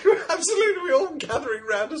all, box. absolutely, we're all gathering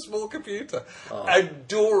round a small computer,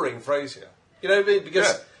 adoring Frasier. You know what I mean?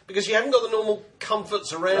 Because you haven't got the normal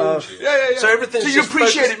comforts around you. Yeah. So everything's So you just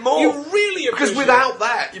appreciate focused- it more. You really appreciate Because without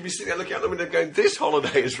that, you'd be sitting there looking out the window going, this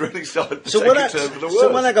holiday is really starting to So take when, a I, turn for the worse.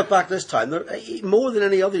 so when I got back this time, more than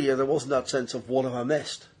any other year, there wasn't that sense of what have I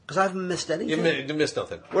missed? Because I haven't missed anything. You miss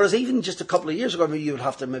nothing. Whereas even just a couple of years ago, maybe you would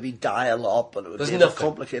have to maybe dial up and it would There's be a bit nothing.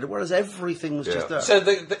 complicated. Whereas everything was just there. So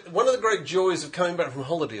one of the great joys of coming back from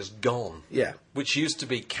holiday is gone. Yeah. Which used to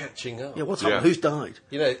be catching up. Yeah, what's Yeah. happened? Who's died?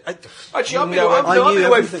 Actually, I've been, No, I've I been knew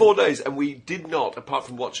away everything. for 4 days, and we did not, apart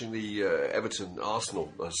from watching the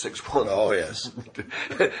Everton-Arsenal 6-1. Oh, yes.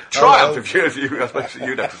 Triumph, if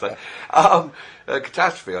you'd have to say.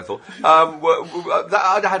 Catastrophe, I thought.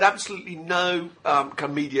 I had absolutely no kind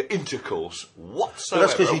of media intercourse whatsoever. But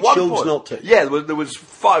that's 'cause you At one chose point- not to. Yeah, there was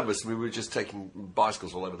 5 of us, and we were just taking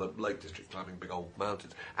bicycles all over the Lake District, climbing big old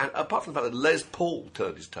mountains. And apart from the fact that Les Paul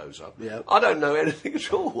turned his toes up, Yeah. I don't know anything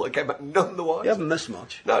at all. I came back none the wiser. You haven't missed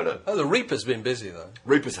much. No. Oh, the Reaper's been busy though.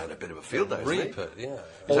 Reaper's had a bit of a field day, hasn't he? Reaper, yeah.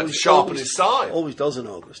 He's had to sharpen his side. Always does in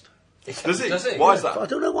August. Does he? Does he? Why is I that?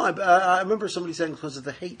 don't know why, but I remember somebody saying because of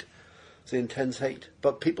the heat. It's the intense heat.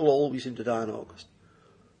 But people always seem to die in August.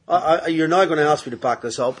 You're now going to ask me to back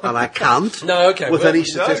this up, and I can't. No, okay, With well, any no,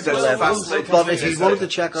 statistical that's evidence. fascinating. But if you Yes, wanted sir.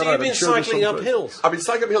 to check that So out, you've been I'm sure there's cycling some up proof. hills. I've been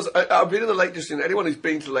cycling up hills. I've been in the Lake District. Anyone who's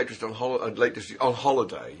been to the Lake District on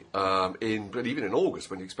holiday, but even in August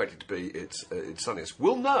when you expect it to be its sunniest,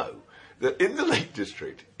 will know that in the Lake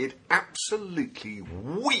District it absolutely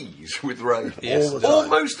wheezes with rain. Yes. All the time.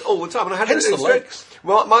 Almost all the time. And I had Hence it the lakes.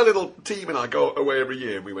 Well, my little team and I go away every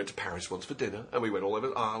year. We went to Paris once for dinner, and we went all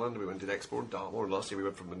over Ireland. We went to Expo and Dartmoor, and last year we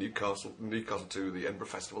went from Newcastle to the Edinburgh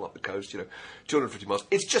Festival up the coast, 250 miles.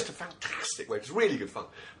 It's just a fantastic way. It's really good fun.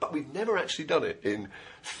 But we've never actually done it in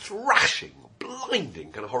thrashing,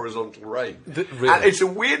 blinding kind of horizontal rain. Really? And it's a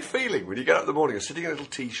weird feeling when you get up in the morning and sitting in a little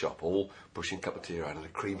tea shop, all pushing a cup of tea out of a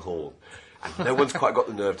cream horn. And no one's quite got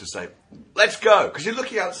the nerve to say, let's go, because you're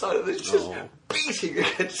looking outside and it's just beating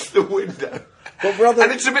against the window.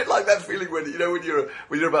 And it's a bit like that feeling when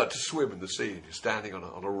you're about to swim in the sea and you're standing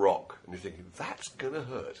on a rock and you're thinking, that's going to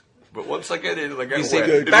hurt. But once I get in and I get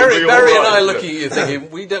wet, Barry and I are looking at you thinking,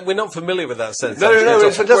 we're not familiar with that sensation. No,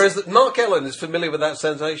 it's fantastic. Whereas Mark Ellen is familiar with that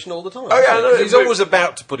sensation all the time. Oh, yeah, I know. He's always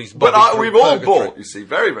about to put his body through we've all purgatory. bought, you see,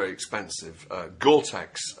 very, very expensive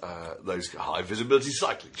Gore-Tex, those high-visibility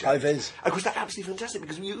cycling jackets. High-vis. And of course, that's absolutely fantastic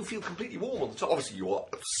because you feel completely warm on the top. Obviously, you are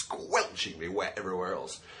squelchingly wet everywhere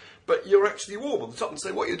else. But you're actually warm on the top, and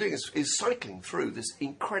so what you're doing is cycling through this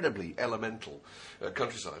incredibly elemental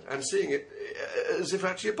countryside and seeing it as if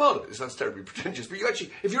actually you're part of it. It sounds terribly pretentious, but you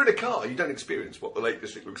actually, if you're in a car, you don't experience what the Lake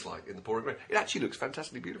District looks like in the pouring rain. It actually looks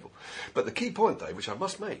fantastically beautiful. But the key point, Dave, which I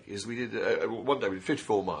must make, is we did one day we did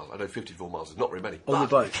 54 miles. I know 54 miles is not very many. On the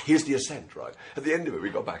bike. Here's the ascent, right? At the end of it,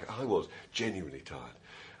 we got back. I was genuinely tired.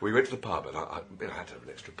 We went to the pub and I had to have an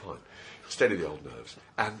extra pint. Steady the old nerves.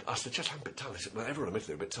 And I said, just, I'm a bit tired. I said, well, everyone admitted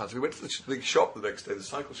they were a bit tired. So we went to the shop the next day, the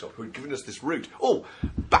cycle shop, who had given us this route, all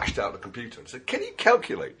bashed out on the computer, and said, can you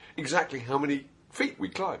calculate exactly how many feet we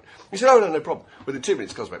climbed? He said, oh, no problem. Within 2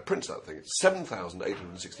 minutes, Cosmo prints that thing. It's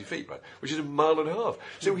 7,860 feet, right? Which is a mile and a half.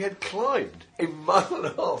 So we had climbed a mile and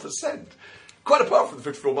a half ascent. Quite apart from the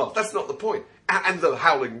 54 miles. That's not the point. And the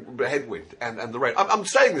howling headwind and the rain. I'm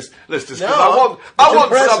saying this, listeners, because I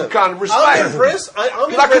want some kind of respect. I'm impressed.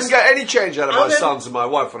 Because I couldn't get any change out of my sons and my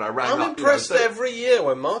wife when I rang up. I'm impressed every year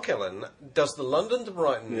when Mark Ellen does the London to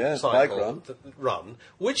Brighton cycle run,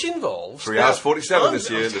 which involves 3 hours 47 this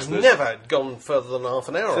year. I've never gone further than half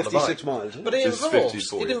an hour on the bike. 56 miles. But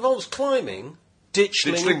it involves climbing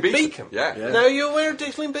Ditchling Beacon. Yeah. Now, you're aware of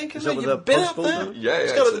Ditchling Beacon? You've been up there? Yeah.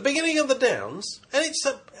 It's got at the beginning of the Downs, and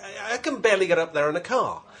I can barely get up there in a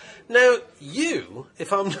car. Now, you,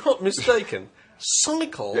 if I'm not mistaken,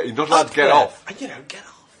 cycle. Yeah, you're not allowed to get off. And you don't get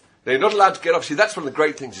off. No, you're not allowed to get off. See, that's one of the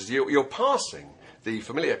great things is you're passing the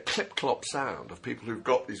familiar clip-clop sound of people who've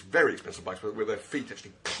got these very expensive bikes where their feet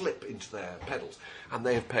actually clip into their pedals, and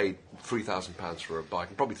they have paid £3,000 for a bike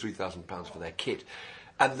and probably £3,000 for their kit.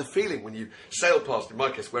 And the feeling when you sail past, in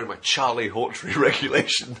my case, wearing my Charlie Hawtrey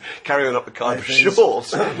regulation, carrying up the kind of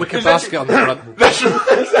shorts. Wicker basket on the front. That's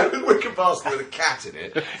right. Wicker basket with a cat in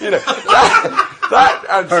it. That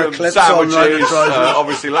and some sandwiches,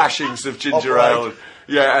 obviously lashings of ginger ale.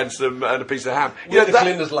 Yeah, and a piece of ham. The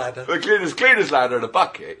cleaner's ladder. The cleaner's ladder and a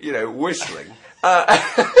bucket, whistling.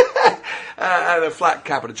 And a flat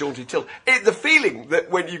cap and a jaunty tilt. The feeling that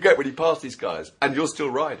when you pass these guys and you're still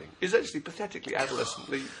riding is actually pathetically,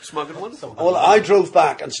 adolescently smug and wonderful. Well, I drove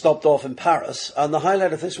back and stopped off in Paris, and the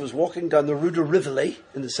highlight of this was walking down the Rue de Rivoli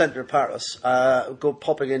in the centre of Paris,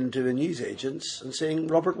 popping into a newsagent's and seeing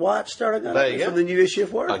Robert Wyatt staring at me from the new issue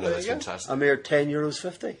of Word. I know, that's fantastic. A mere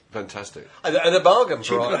 €10.50. Fantastic. And a bargain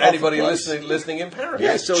for anybody listening in Paris.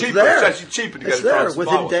 Yeah, so it's there. It's actually cheaper to get it's there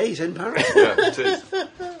within days in Paris. Yeah, it is.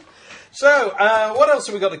 So, what else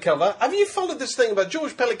have we got to cover? Have you followed this thing about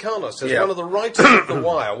George Pelicanos, one of the writers of The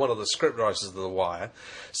Wire, one of the script writers of The Wire,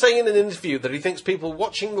 saying in an interview that he thinks people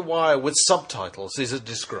watching The Wire with subtitles is a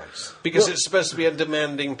disgrace because it's supposed to be a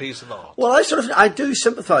demanding piece of art. Well, I do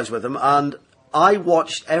sympathise with him, and I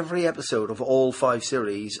watched every episode of all 5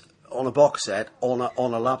 series on a box set on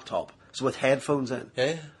a laptop, so with headphones in.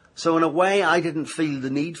 Yeah. So in a way, I didn't feel the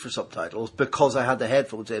need for subtitles because I had the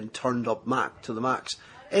headphones in turned up to the max.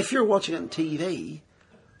 If you're watching it on TV,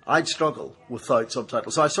 I'd struggle without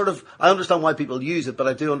subtitles. So I understand why people use it, but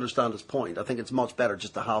I do understand his point. I think it's much better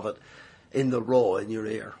just to have it in the raw in your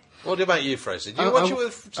ear. What about you, Fraser? Do you watch it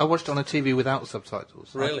with... I watched it on a TV without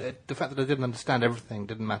subtitles. Really? The fact that I didn't understand everything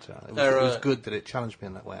didn't matter. It was good that it challenged me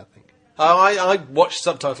in that way, I think. I watched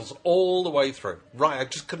subtitles all the way through. Right, I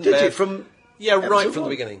just couldn't... Did you? From the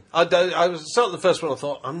beginning. I was certainly the first one. I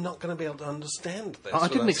thought I'm not going to be able to understand this. I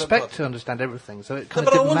didn't expect to understand everything, so it kind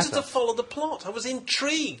but of didn't I wanted matter. to follow the plot. I was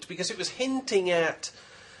intrigued because it was hinting at,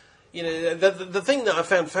 the thing that I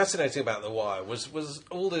found fascinating about The Wire was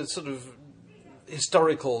all the sort of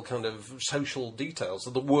historical kind of social details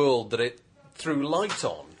of the world that it threw light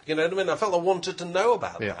on. You know what I mean? I felt I wanted to know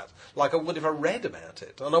about that, like I would if I read about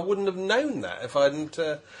it, and I wouldn't have known that if I hadn't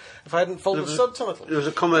if I hadn't followed the subtitles. There was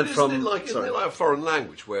a comment isn't it like a foreign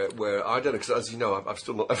language where I don't know, because as you know, I've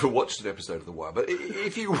still not ever watched an episode of The Wire, but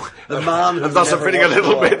if you... The man and thus I'm feeling a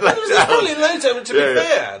little bit let There's down. probably loads of them, to be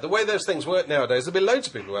fair. The way those things work nowadays, there'll be loads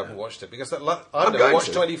of people who haven't watched it, because I've never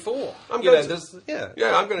watched 24. I'm going to.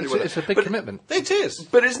 Yeah, I'm going to do it. It's a big commitment. It is.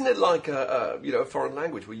 But isn't it like a foreign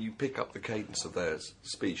language where you pick up the cadence of their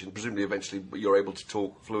speech and presumably eventually you're able to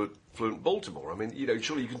talk fluent Baltimore? I mean,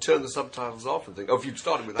 surely you can turn the subtitles off and think, if you've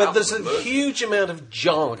started with that. But there's a huge amount of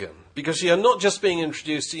jargon, because you're not just being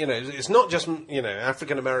introduced to, it's not just,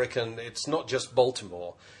 African American, it's not just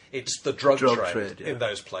Baltimore. It's the drug trade in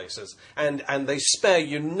those places, and they spare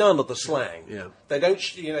you none of the slang. Yeah. They don't.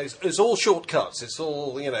 It's all shortcuts. It's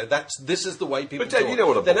all. This is the way people. But Dave, talk. you know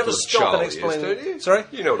what a they bottle never of stop Charlie and explain. is, don't you? Sorry.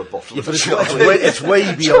 You know what a bottle of But Charlie is. it's way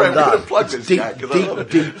beyond Sorry, I'm gonna that. plug this guy, 'cause I love it.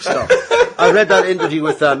 Deep stuff. I read that interview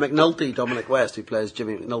with McNulty, Dominic West, who plays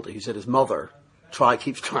Jimmy McNulty, who said his mother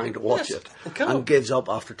keeps trying to watch it and gives up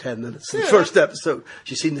after 10 minutes. The first episode,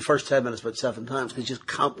 she's seen the first 10 minutes about 7 times because she just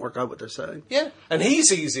can't work out what they're saying. Yeah, and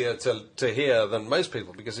he's easier to hear than most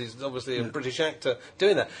people because he's obviously a British actor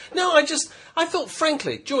doing that. No, I thought,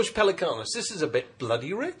 frankly, George Pelecanos, this is a bit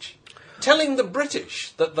bloody rich. Telling the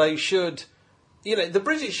British that they should, the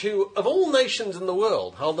British who, of all nations in the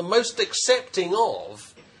world, are the most accepting of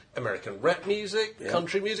American rap music,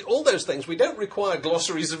 country music, all those things. We don't require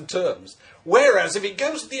glossaries of terms. Whereas if it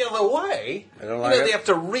goes the other way, they have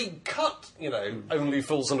to recut, Only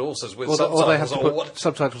Fools and Horses with subtitles. Or they have to put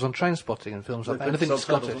subtitles on Train Spotting and films like that. Anything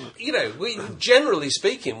Scottish. We generally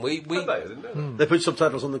speaking, we They put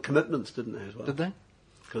subtitles on The Commitments, didn't they, as well? Did they?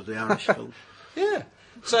 Because the Irish film. Yeah.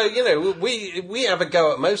 So, we have a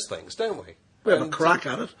go at most things, don't we? We have a crack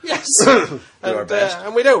at it. Yes. Do our best.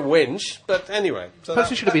 And we don't whinge, but anyway. So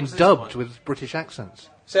Perhaps it should have been dubbed with British accents.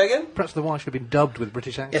 Say again? Perhaps The Wire should have been dubbed with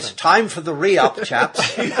British accents. It's time for the re-up,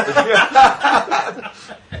 chaps.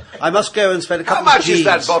 I must go and spend a couple How of much G's. is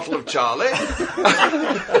that bottle of Charlie? I'm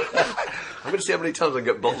going to see how many times I can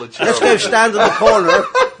get a bottle of Charlie. Let's go stand in the corner,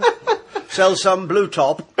 sell some blue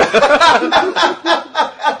top.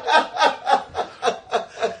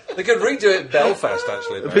 They could redo it in Belfast,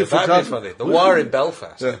 actually. That'd be funny. The Wire in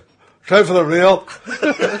Belfast. Yeah. Time for the re-up.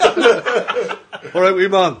 All right, wee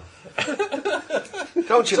man.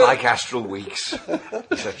 Don't you like Astral Weeks?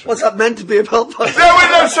 What's that meant to be about? No,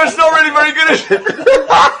 so it's not really very good, is it?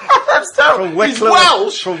 That's terrible. From Wicklow, He's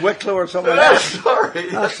Welsh. From Wicklow or something. Sorry.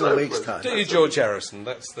 That's the week's time. Do you George Harrison?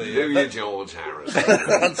 That's the... Do you George Harrison?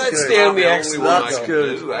 That's the only excellent one That's I can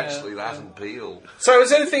good. do, actually, that and Peel. So is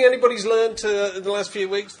there anything anybody's learned in the last few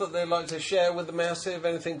weeks that they'd like to share with the massive?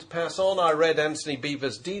 Anything to pass on? I read Anthony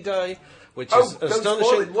Beevor's D-Day, which is don't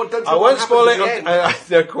astonishing. spoil it. Don't I won't spoil it. happens at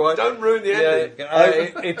the No, quite. Don't ruin the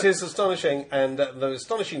ending. It is astonishing, and the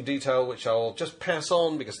astonishing detail, which I'll just pass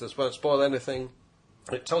on because this won't spoil anything.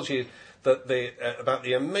 It tells you that about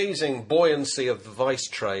the amazing buoyancy of the vice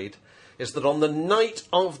trade is that on the night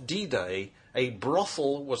of D-Day, a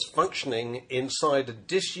brothel was functioning inside a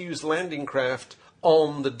disused landing craft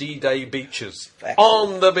on the D-Day beaches. Excellent.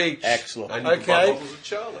 On the beach. Excellent. And you can buy bottles of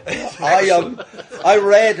Charlie. I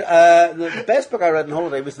read, the best book I read on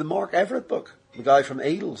holiday was the Mark Everett book, the guy from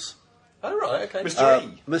Eels. Oh, right, okay.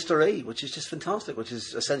 Mr. E, which is just fantastic, which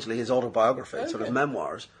is essentially his autobiography, sort of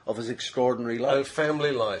memoirs of his extraordinary life.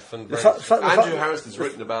 Family life. And Andrew Harrison's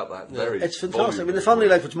written about that. It's fantastic. I mean, the family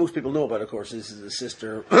life, which most people know about, of course, is the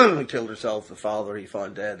sister who killed herself, the father he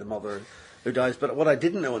found dead, the mother who dies. But what I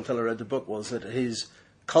didn't know until I read the book was that his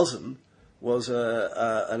cousin was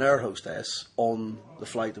an air hostess on the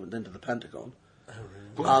flight that went into the Pentagon.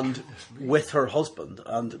 And with her husband,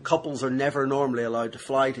 and couples are never normally allowed to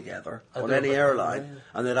fly together on any airline,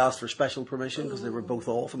 and they'd asked for special permission because they were both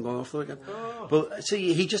off and going off the weekend. But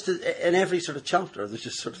see, he just in every sort of chapter, there's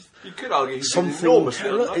just sort of you could argue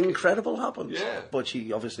something incredible happens. Yeah. But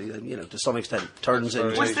she obviously, to some extent, turns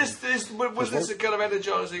into. Was this a kind of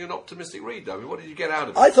energising and optimistic read, though? I mean, what did you get out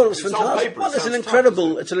of it? I thought it was On fantastic. paper, Well,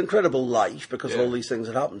 it's an incredible life because of all these things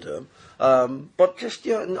that happened to him. But just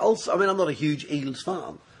and also, I mean, I'm not a huge Eels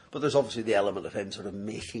fan, but there's obviously the element of him sort of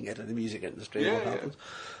making it in the music industry and what happens.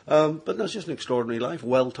 But no, it's just an extraordinary life,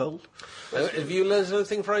 well told. Have you learned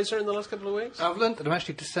anything, Fraser, in the last couple of weeks? I've learnt that I'm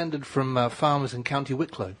actually descended from farmers in County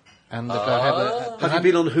Wicklow. And that I have Have you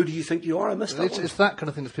been on Who Do You Think You Are? I missed that one. It's that kind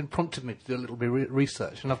of thing that's been prompted me to do a little bit of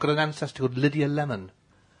research. And I've got an ancestor called Lydia Lemon.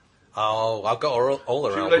 Oh, I've got all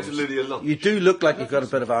their Related albums. to Lydia Lunch. You do look like you've got a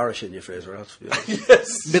bit of Irish in you, Fraser. That's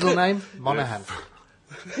Yes. Middle name? Monaghan.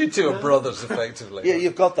 You two are brothers, effectively. Yeah,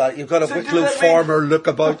 you've got that. You've got a So Wicklow does that mean- farmer look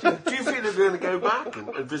about you. Do you feel you're going to go back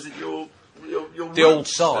and visit your The old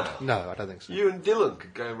sod. No, I don't think so. You and Dylan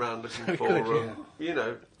could go around looking for, could,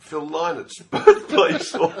 Phil Lynott's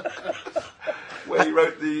birthplace, or where he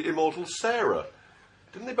wrote the immortal Sarah.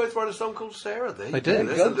 Didn't they both write a song called Sarah? They did.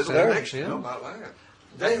 There's a little Sarah, connection about that.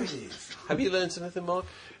 There it is. Have you learnt anything, Mark?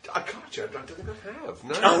 I don't think I have.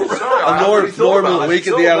 No, Oh, sorry. a normal week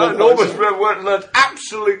at the Alan Norman's learned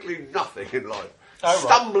absolutely nothing in life. Oh, right.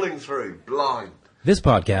 Stumbling through, blind. This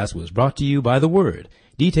podcast was brought to you by The Word.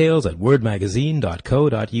 Details at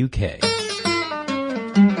wordmagazine.co.uk.